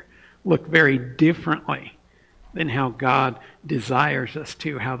fear look very differently than how God desires us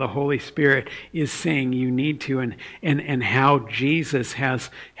to, how the Holy Spirit is saying you need to, and how Jesus has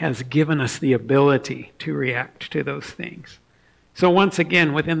given us the ability to react to those things. So once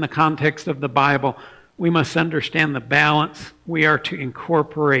again, within the context of the Bible, we must understand the balance we are to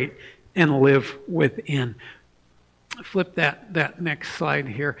incorporate and live within. Flip that next slide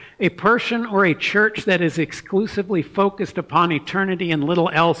here. A person or a church that is exclusively focused upon eternity and little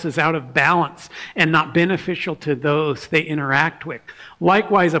else is out of balance and not beneficial to those they interact with.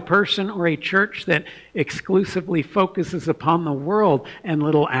 Likewise, a person or a church that exclusively focuses upon the world and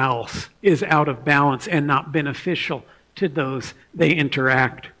little else is out of balance and not beneficial to those they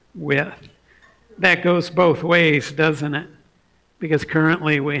interact with. That goes both ways, doesn't it? Because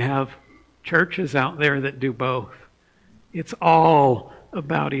currently we have churches out there that do both. It's all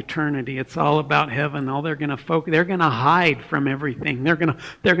about eternity. It's all about heaven. All they're going to focus, they're going to hide from everything. They're going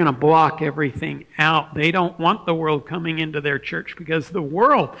to block everything out. They don't want the world coming into their church because the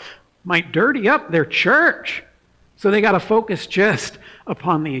world might dirty up their church. So they got to focus just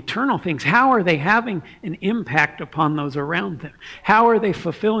upon the eternal things. How are they having an impact upon those around them? How are they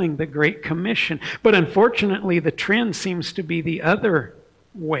fulfilling the Great Commission? But unfortunately, the trend seems to be the other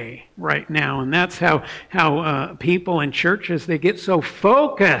way right now, and that's how people in churches, they get so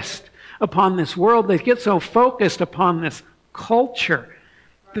focused upon this world, they get so focused upon this culture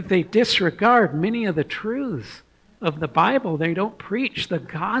that they disregard many of the truths of the Bible. They don't preach the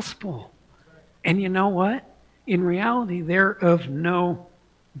gospel, and you know what? In reality, they're of no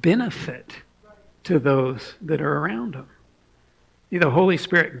benefit to those that are around them. The Holy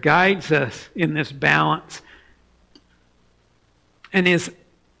Spirit guides us in this balance, and this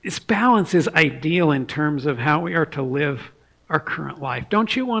balance is ideal in terms of how we are to live our current life.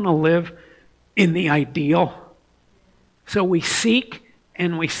 Don't you want to live in the ideal? So we seek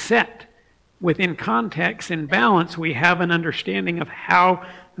and we set within context and balance. We have an understanding of how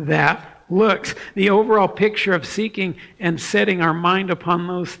that looks. The overall picture of seeking and setting our mind upon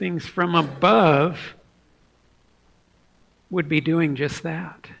those things from above would be doing just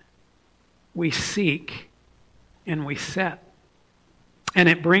that. We seek and we set. And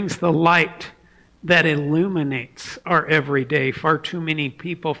it brings the light that illuminates our everyday. Far too many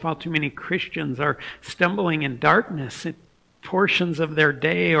people, far too many Christians are stumbling in darkness at portions of their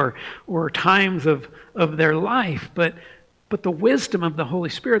day or times of their life. But the wisdom of the Holy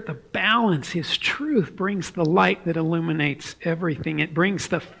Spirit, the balance, His truth, brings the light that illuminates everything. It brings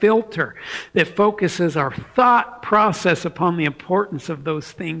the filter that focuses our thought process upon the importance of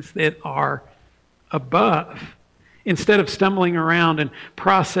those things that are above. Instead of stumbling around and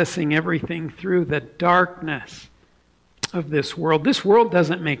processing everything through the darkness of this world. This world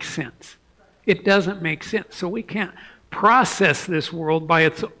doesn't make sense. It doesn't make sense. So we can't process this world by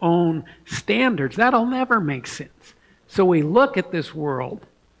its own standards. That'll never make sense. So we look at this world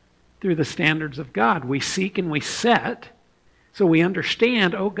through the standards of God. We seek and we set. So we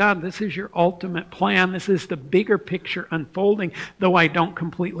understand, oh God, this is your ultimate plan. This is the bigger picture unfolding. Though I don't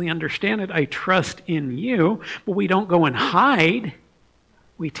completely understand it, I trust in you. But we don't go and hide.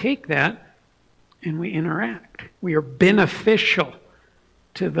 We take that and we interact. We are beneficial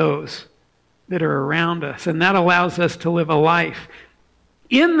to those that are around us. And that allows us to live a life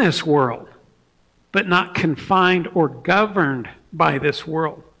in this world, but not confined or governed by this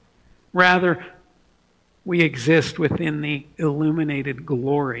world. Rather, we exist within the illuminated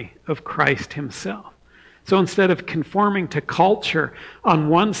glory of Christ Himself. So instead of conforming to culture on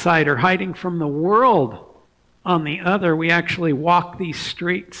one side or hiding from the world on the other, we actually walk these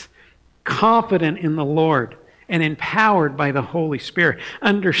streets confident in the Lord and empowered by the Holy Spirit,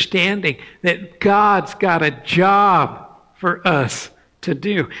 understanding that God's got a job for us to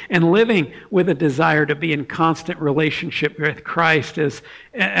do, and living with a desire to be in constant relationship with Christ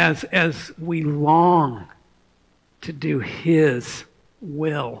as we long to do His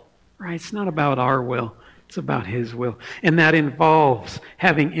will. Right? It's not about our will. It's about His will. And that involves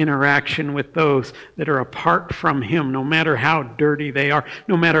having interaction with those that are apart from Him, no matter how dirty they are,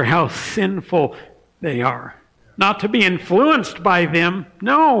 no matter how sinful they are. Not to be influenced by them.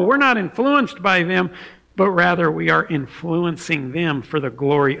 No, we're not influenced by them, but rather we are influencing them for the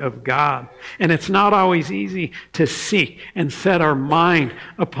glory of God. And it's not always easy to seek and set our mind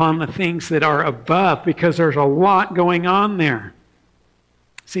upon the things that are above, because there's a lot going on there.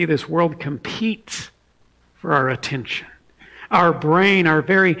 See, this world competes for our attention. Our brain, our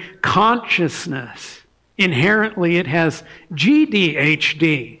very consciousness, inherently it has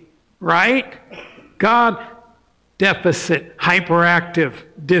GDHD, right? God deficit hyperactive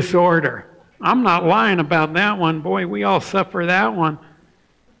disorder. I'm not lying about that one. Boy, we all suffer that one,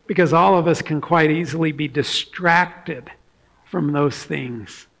 because all of us can quite easily be distracted from those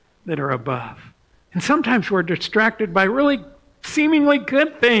things that are above. And sometimes we're distracted by really seemingly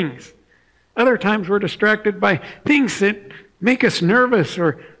good things. Other times we're distracted by things that make us nervous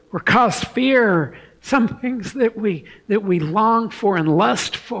or cause fear, or some things that we long for and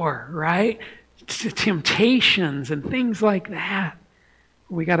lust for, right? Temptations and things like that.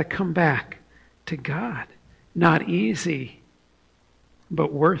 We got to come back to God. Not easy,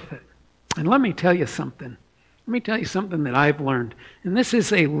 but worth it. And let me tell you something. Let me tell you something that I've learned. And this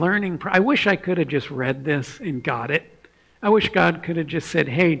is a learning. I wish I could have just read this and got it. I wish God could have just said,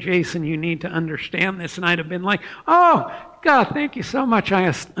 hey, Jason, you need to understand this. And I'd have been like, oh, God, thank you so much.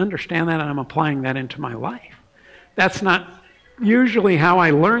 I understand that and I'm applying that into my life. That's not usually how I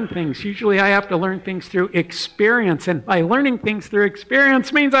learn things. Usually I have to learn things through experience. And by learning things through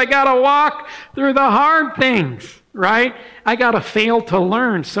experience means I got to walk through the hard things, right? I got to fail to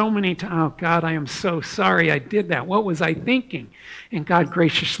learn so many times. Oh, God, I am so sorry I did that. What was I thinking? And God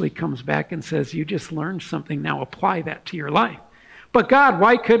graciously comes back and says, you just learned something. Now apply that to your life. But God,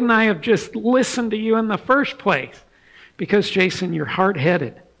 why couldn't I have just listened to you in the first place? Because, Jason, you're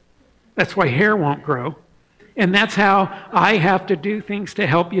hard-headed. That's why hair won't grow. And that's how I have to do things to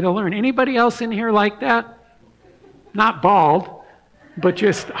help you to learn. Anybody else in here like that? Not bald, but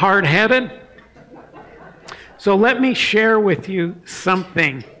just hard-headed? So let me share with you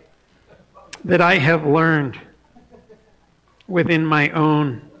something that I have learned within my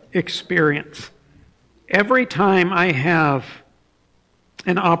own experience. Every time I have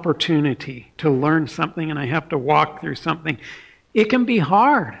an opportunity to learn something and I have to walk through something, it can be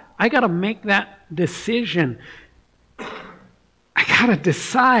hard. I got to make that decision. I got to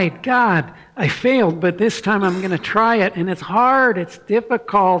decide, God, I failed, but this time I'm going to try it. And it's hard, it's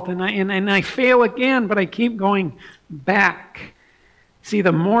difficult, and I fail again, but I keep going back. See,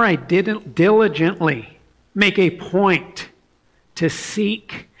 the more I diligently make a point to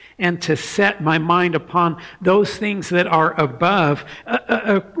seek and to set my mind upon those things that are above,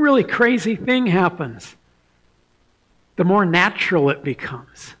 a really crazy thing happens. The more natural it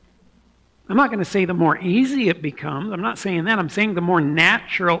becomes. I'm not going to say the more easy it becomes. I'm not saying that. I'm saying the more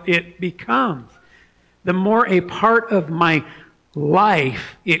natural it becomes. The more a part of my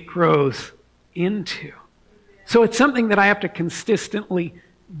life it grows into. So it's something that I have to consistently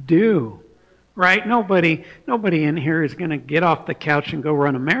do. Right? Nobody in here is going to get off the couch and go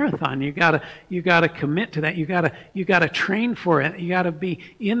run a marathon. You gotta commit to that. You gotta train for it. You gotta be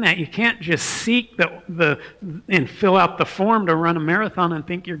in that. You can't just seek and fill out the form to run a marathon and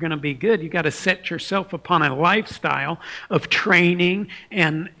think you're going to be good. You got to set yourself upon a lifestyle of training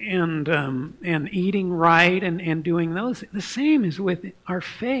and eating right and doing those. The same is with our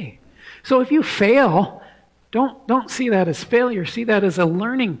faith. So if you fail, don't see that as failure. See that as a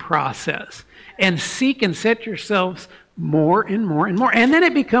learning process. And seek and set yourselves more and more and more. And then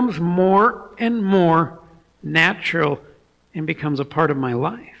it becomes more and more natural and becomes a part of my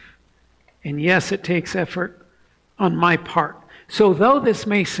life. And yes, it takes effort on my part. So though this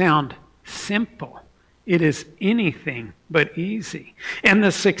may sound simple, it is anything but easy. And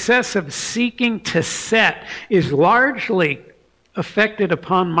the success of seeking to set is largely affected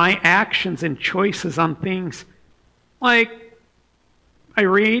upon my actions and choices on things like I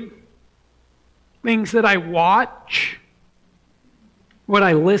read, things that I watch, what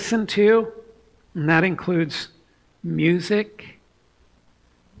I listen to, and that includes music.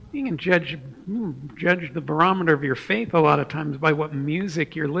 You can judge the barometer of your faith a lot of times by what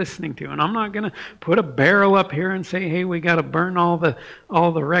music you're listening to. And I'm not going to put a barrel up here and say, hey, we got to burn all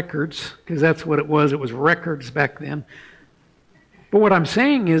the records, because that's what it was. It was records back then. But what I'm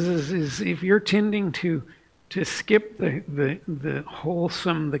saying is if you're tending to skip the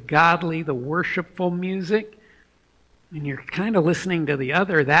wholesome, the godly, the worshipful music, and you're kind of listening to the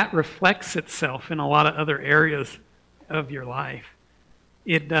other, that reflects itself in a lot of other areas of your life.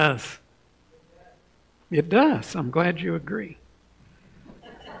 It does. It does. I'm glad you agree.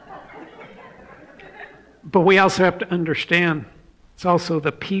 But we also have to understand it's also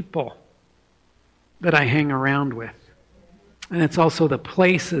the people that I hang around with. And it's also the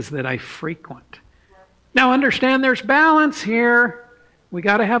places that I frequent. Now understand there's balance here. We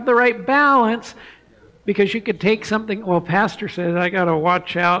got to have the right balance, because you could take something, well, Pastor says I got to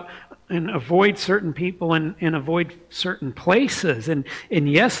watch out and avoid certain people and avoid certain places. And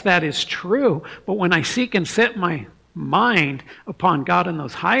yes, that is true. But when I seek and set my mind upon God and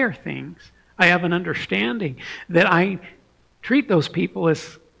those higher things, I have an understanding that I treat those people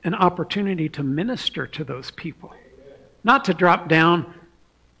as an opportunity to minister to those people. Not to drop down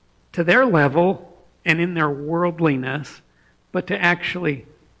to their level and in their worldliness, but to actually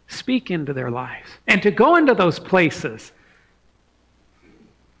speak into their lives. And to go into those places,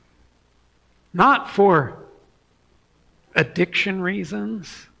 not for addiction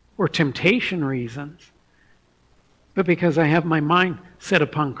reasons or temptation reasons, but because I have my mind set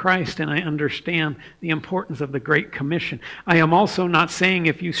upon Christ and I understand the importance of the Great Commission. I am also not saying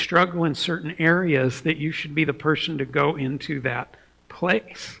if you struggle in certain areas that you should be the person to go into that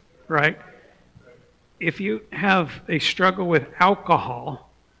place, right? If you have a struggle with alcohol,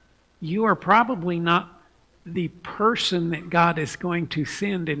 you are probably not the person that God is going to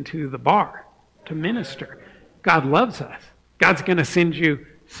send into the bar to minister. God loves us. God's going to send you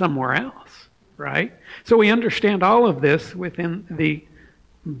somewhere else, right? So we understand all of this within the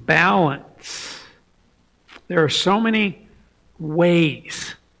balance. There are so many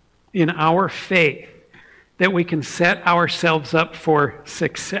ways in our faith that we can set ourselves up for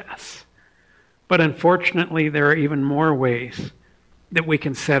success. But unfortunately, there are even more ways that we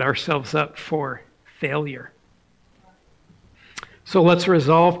can set ourselves up for failure. So let's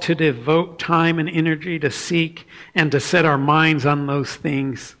resolve to devote time and energy to seek and to set our minds on those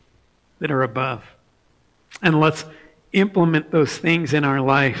things that are above. And let's implement those things in our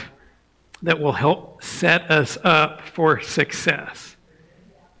life that will help set us up for success.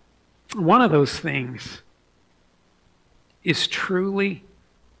 One of those things is truly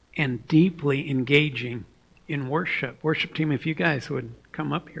and deeply engaging in worship. Worship team, if you guys would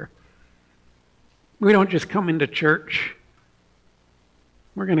come up here. We don't just come into church.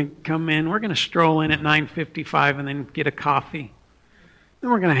 We're going to come in, we're going to stroll in at 9:55 and then get a coffee. Then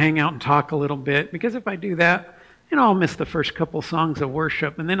we're going to hang out and talk a little bit, because if I do that, I'll miss the first couple songs of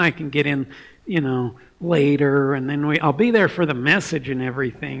worship, and then I can get in, later, and then I'll be there for the message and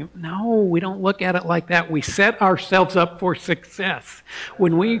everything. No, we don't look at it like that. We set ourselves up for success.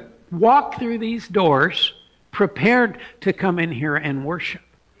 When we walk through these doors, prepared to come in here and worship,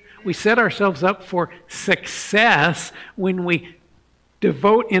 we set ourselves up for success when we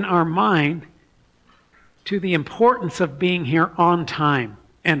devote in our mind to the importance of being here on time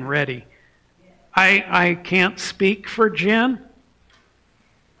and ready. I can't speak for Jen,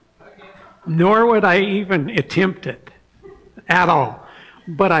 nor would I even attempt it at all.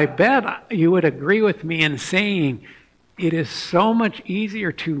 But I bet you would agree with me in saying it is so much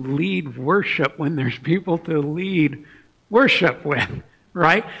easier to lead worship when there's people to lead worship with,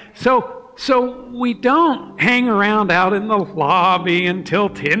 right? So we don't hang around out in the lobby until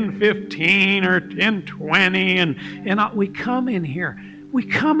 10:15 or 10:20, and we come in here. We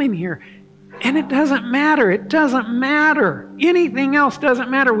come in here, and it doesn't matter. It doesn't matter. Anything else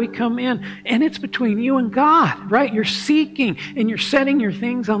doesn't matter. We come in, and it's between you and God, right? You're seeking, and you're setting your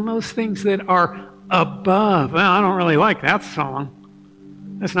things on those things that are above. Well, I don't really like that song.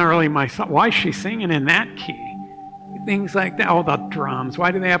 That's not really my song. Why is she singing in that key? Things like that. Oh, the drums. Why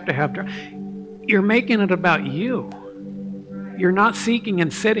do they have to have drums? You're making it about you. You're not seeking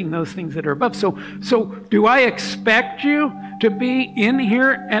and setting those things that are above. So do I expect you to be in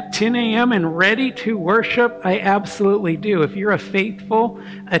here at 10 a.m. and ready to worship? I absolutely do. If you're a faithful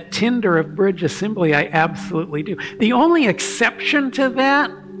attender of Bridge Assembly, I absolutely do. The only exception to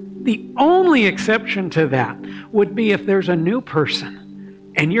that would be if there's a new person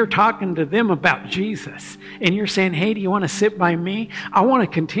and you're talking to them about Jesus, and you're saying, hey, do you want to sit by me? I want to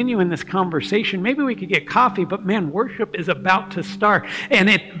continue in this conversation. Maybe we could get coffee, but man, worship is about to start. And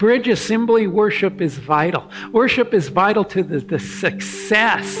at Bridge Assembly, worship is vital. Worship is vital to the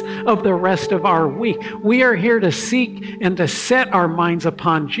success of the rest of our week. We are here to seek and to set our minds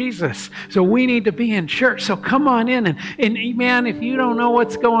upon Jesus. So we need to be in church. So come on in. And man, if you don't know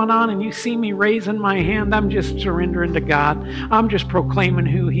what's going on and you see me raising my hand, I'm just surrendering to God. I'm just proclaiming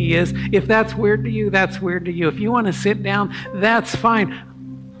who He is. If that's weird to you, that's weird to you. If you want to sit down, that's fine.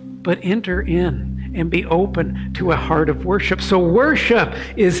 But enter in and be open to a heart of worship. So worship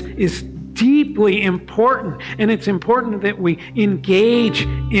is deeply important, and it's important that we engage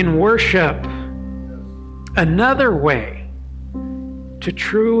in worship. Another way to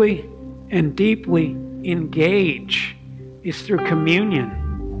truly and deeply engage is through communion.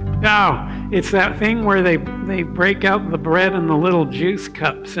 Now, it's that thing where they break out the bread and the little juice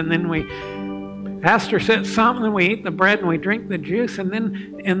cups, and then pastor says something, and we eat the bread and we drink the juice, and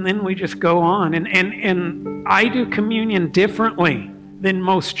then we just go on. And I do communion differently than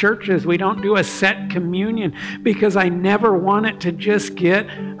most churches. We don't do a set communion because I never want it to just get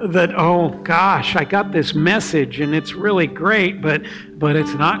that, oh gosh, I got this message and it's really great, but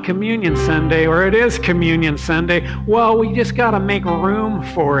it's not Communion Sunday, or it is Communion Sunday. Well, we just got to make room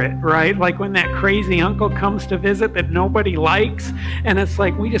for it, right? Like when that crazy uncle comes to visit that nobody likes, and it's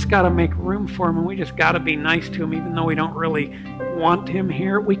like we just got to make room for him, and we just got to be nice to him even though we don't really want him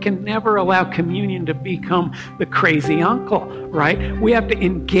here. We can never allow communion to become the crazy uncle, right? We have to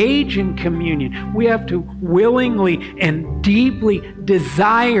engage in communion. We have to willingly and deeply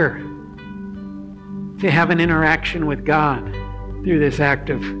desire to have an interaction with God through this act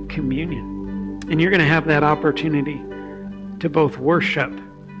of communion. And you're going to have that opportunity to both worship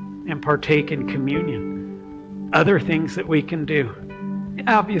and partake in communion. Other things that we can do.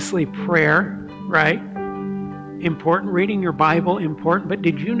 Obviously prayer, right? Important. Reading your Bible, important. But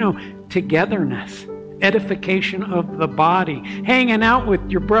did you know togetherness, edification of the body, hanging out with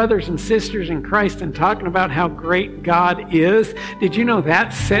your brothers and sisters in Christ and talking about how great God is, did you know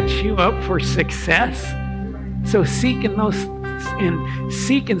that sets you up for success? So seek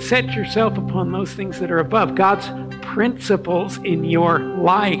and set yourself upon those things that are above, God's principles in your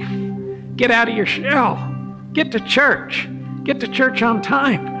life. Get out of your shell. Get to church. Get to church on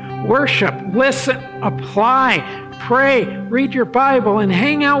time. Worship, listen, apply, pray, read your Bible, and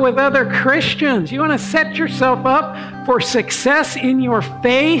hang out with other Christians. You want to set yourself up for success in your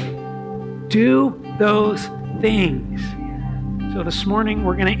faith? Do those things. So this morning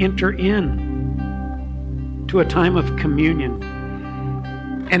we're going to enter in to a time of communion.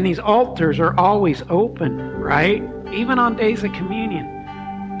 And these altars are always open, right? Even on days of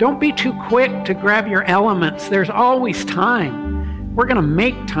communion. Don't be too quick to grab your elements. There's always time. We're going to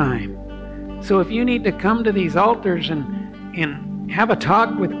make time. So if you need to come to these altars and have a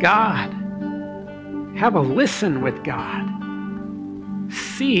talk with God, have a listen with God,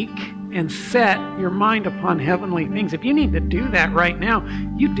 seek and set your mind upon heavenly things. If you need to do that right now,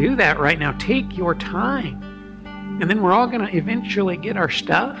 you do that right now. Take your time. And then we're all going to eventually get our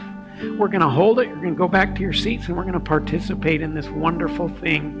stuff. We're going to hold it. You're going to go back to your seats, and we're going to participate in this wonderful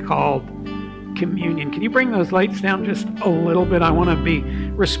thing called communion. Can you bring those lights down just a little bit? I want to be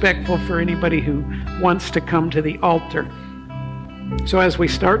respectful for anybody who wants to come to the altar. So as we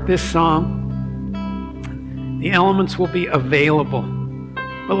start this song, the elements will be available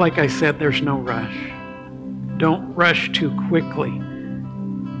But like I said, there's no rush. Don't rush too quickly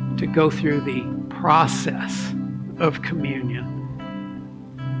to go through the process of communion.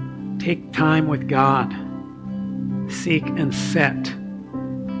 Take time with God. Seek and set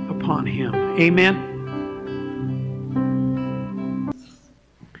upon Him. Amen.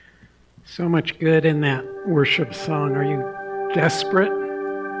 So much good in that worship song. Are you desperate?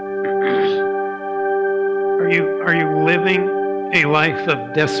 Are you living a life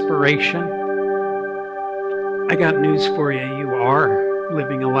of desperation? I got news for you. You are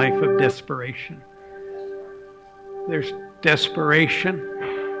living a life of desperation. There's desperation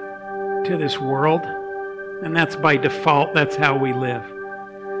to this world, and that's by default. That's how we live.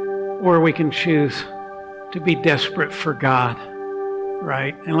 Or we can choose to be desperate for God,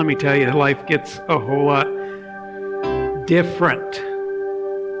 right? And let me tell you, life gets a whole lot different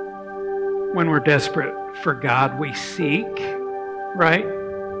when we're desperate for God. We seek, right?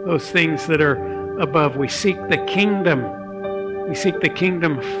 Those things that are above. We seek the kingdom. We seek the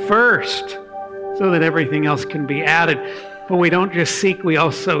kingdom first so that everything else can be added. But we don't just seek, we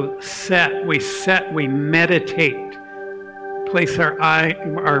also set. We meditate. Place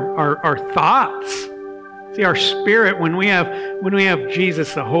our thoughts. See, our spirit, when we have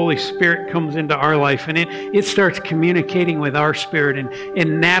Jesus, the Holy Spirit comes into our life, and it starts communicating with our spirit,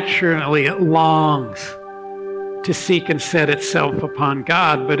 and naturally it longs to seek and set itself upon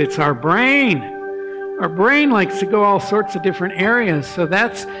God. But it's our brain. Our brain likes to go all sorts of different areas. So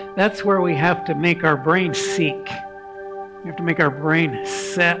that's where we have to make our brain seek. We have to make our brain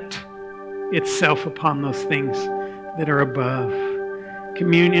set itself upon those things that are above.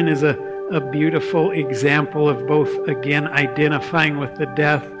 Communion is a beautiful example of both, again, identifying with the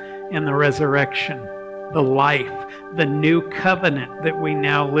death and the resurrection, the life, the new covenant that we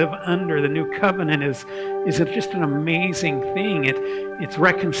now live under. The new covenant is just an amazing thing. It's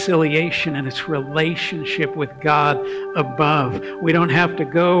reconciliation and it's relationship with God above. We don't have to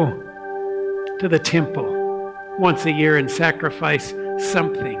go to the temple once a year and sacrifice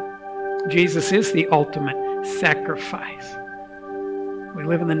something. Jesus is the ultimate sacrifice. We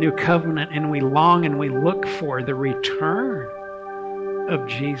live in the new covenant, and we long and we look for the return of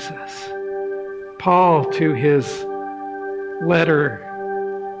Jesus. Paul, to his letter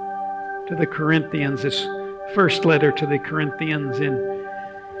to the Corinthians, his first letter to the Corinthians in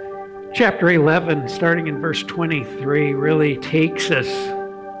chapter 11, starting in verse 23, really takes us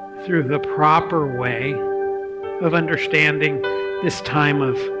through the proper way of understanding this time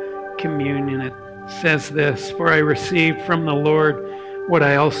of communion. It says this, "For I received from the Lord what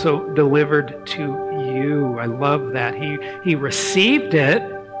I also delivered to you." I love that. He received it,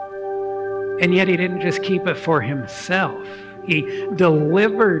 and yet he didn't just keep it for himself. He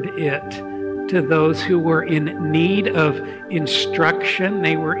delivered it to those who were in need of instruction.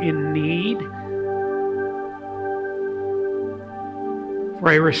 They were in need. "For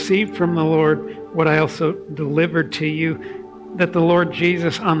I received from the Lord what I also delivered to you, that the Lord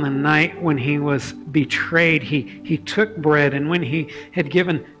Jesus, on the night when he was betrayed, he took bread, and when he had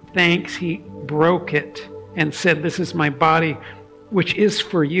given thanks, he broke it and said, 'This is my body, which is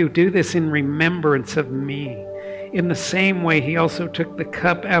for you. Do this in remembrance of me.' In the same way, he also took the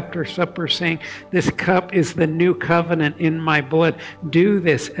cup after supper, saying, 'This cup is the new covenant in my blood. Do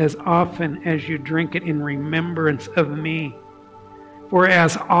this as often as you drink it in remembrance of me. For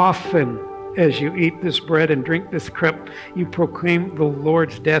as often as you eat this bread and drink this cup, you proclaim the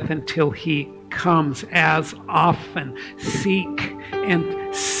Lord's death until he comes.'" As often. Seek and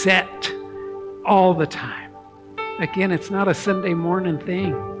set all the time. Again, it's not a Sunday morning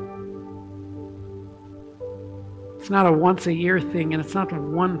thing. It's not a once a year thing, and it's not a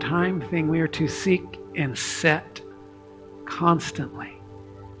one-time thing. We are to seek and set constantly.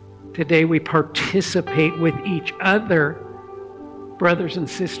 Today we participate with each other, brothers and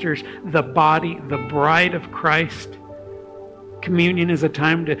sisters, the body, the bride of Christ. Communion is a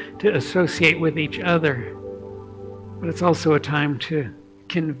time to associate with each other, but it's also a time to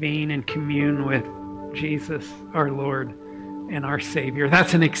convene and commune with Jesus, our Lord and our Savior.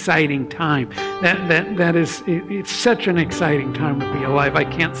 That's an exciting time. It's such an exciting time to be alive. I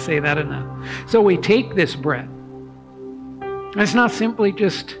can't say that enough. So we take this bread. It's not simply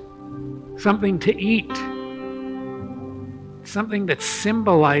just something to eat. Something that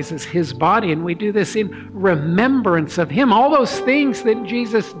symbolizes his body, and we do this in remembrance of him. All those things that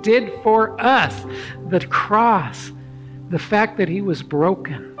Jesus did for us, the cross, the fact that he was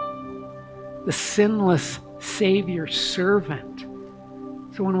broken, the sinless Savior servant.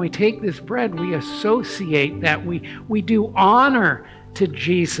 So when we take this bread, we associate that. We do honor to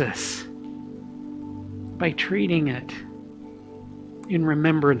Jesus by treating it in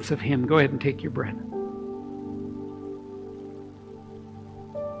remembrance of him. Go ahead and take your bread.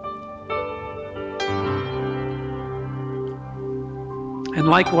 And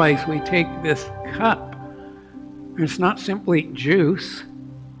likewise, we take this cup. It's not simply juice.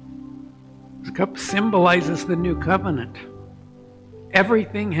 This cup symbolizes the new covenant.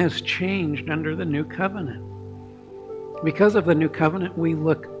 Everything has changed under the new covenant. Because of the new covenant, we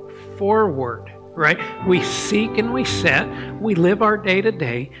look forward, right? We seek and we set. We live our day to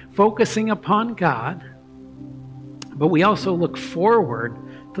day, focusing upon God. But we also look forward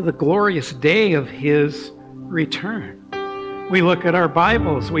to the glorious day of his return. We look at our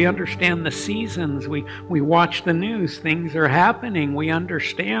Bibles. We understand the seasons. We watch the news. Things are happening. We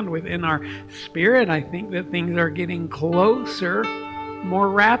understand within our spirit, I think, that things are getting closer more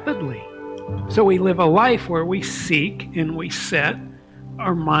rapidly. So we live a life where we seek and we set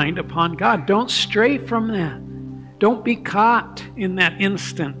our mind upon God. Don't stray from that. Don't be caught in that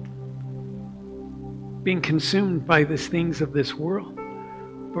instant being consumed by the things of this world,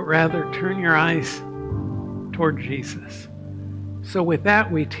 but rather turn your eyes toward Jesus. So with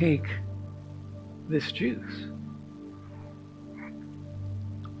that, we take this juice.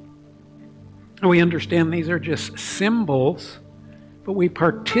 And we understand these are just symbols, but we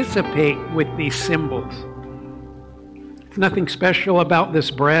participate with these symbols. There's nothing special about this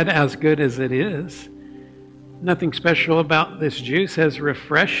bread, as good as it is. Nothing special about this juice, as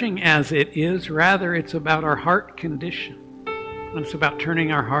refreshing as it is. Rather, it's about our heart condition. And it's about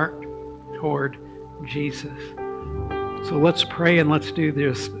turning our heart toward Jesus. So let's pray and let's do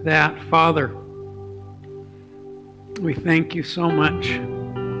that. Father, we thank you so much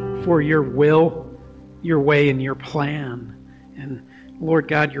for your will, your way, and your plan. And Lord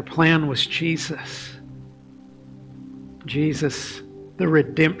God, your plan was Jesus. Jesus, the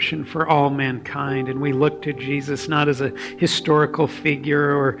redemption for all mankind. And we look to Jesus not as a historical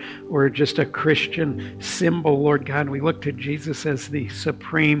figure or just a Christian symbol, Lord God. We look to Jesus as the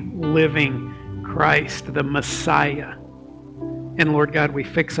supreme living Christ, the Messiah. And Lord God, we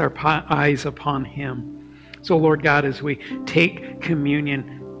fix our eyes upon him. So Lord God, as we take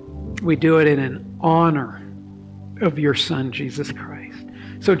communion, we do it in an honor of your Son, Jesus Christ.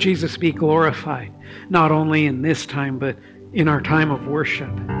 So Jesus, be glorified, not only in this time, but in our time of worship.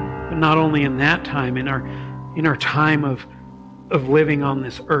 But not only in that time, in our time of living on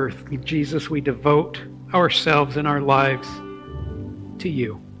this earth. Jesus, we devote ourselves and our lives to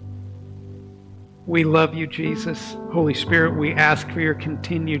you. We love you, Jesus. Holy Spirit, we ask for your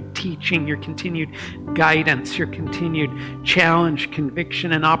continued teaching, your continued guidance, your continued challenge,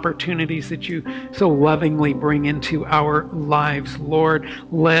 conviction, and opportunities that you so lovingly bring into our lives. Lord,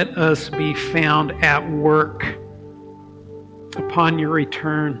 let us be found at work upon your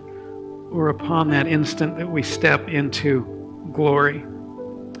return or upon that instant that we step into glory.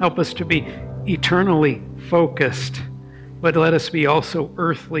 Help us to be eternally focused, but let us be also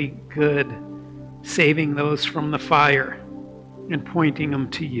earthly good, saving those from the fire and pointing them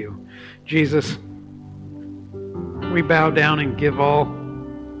to you. Jesus, we bow down and give all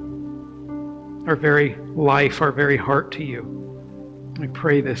our very life, our very heart to you. We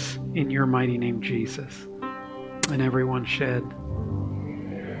pray this in your mighty name, Jesus. And everyone said,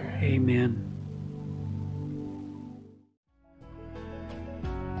 Amen.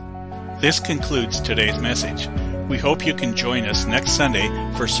 This concludes today's message. We hope you can join us next Sunday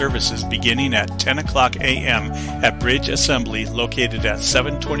for services beginning at 10 o'clock a.m. at Bridge Assembly located at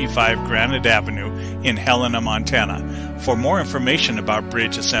 725 Granite Avenue in Helena, Montana. For more information about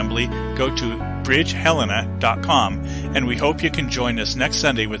Bridge Assembly, go to bridgehelena.com, and we hope you can join us next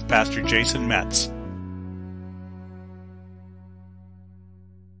Sunday with Pastor Jason Metz.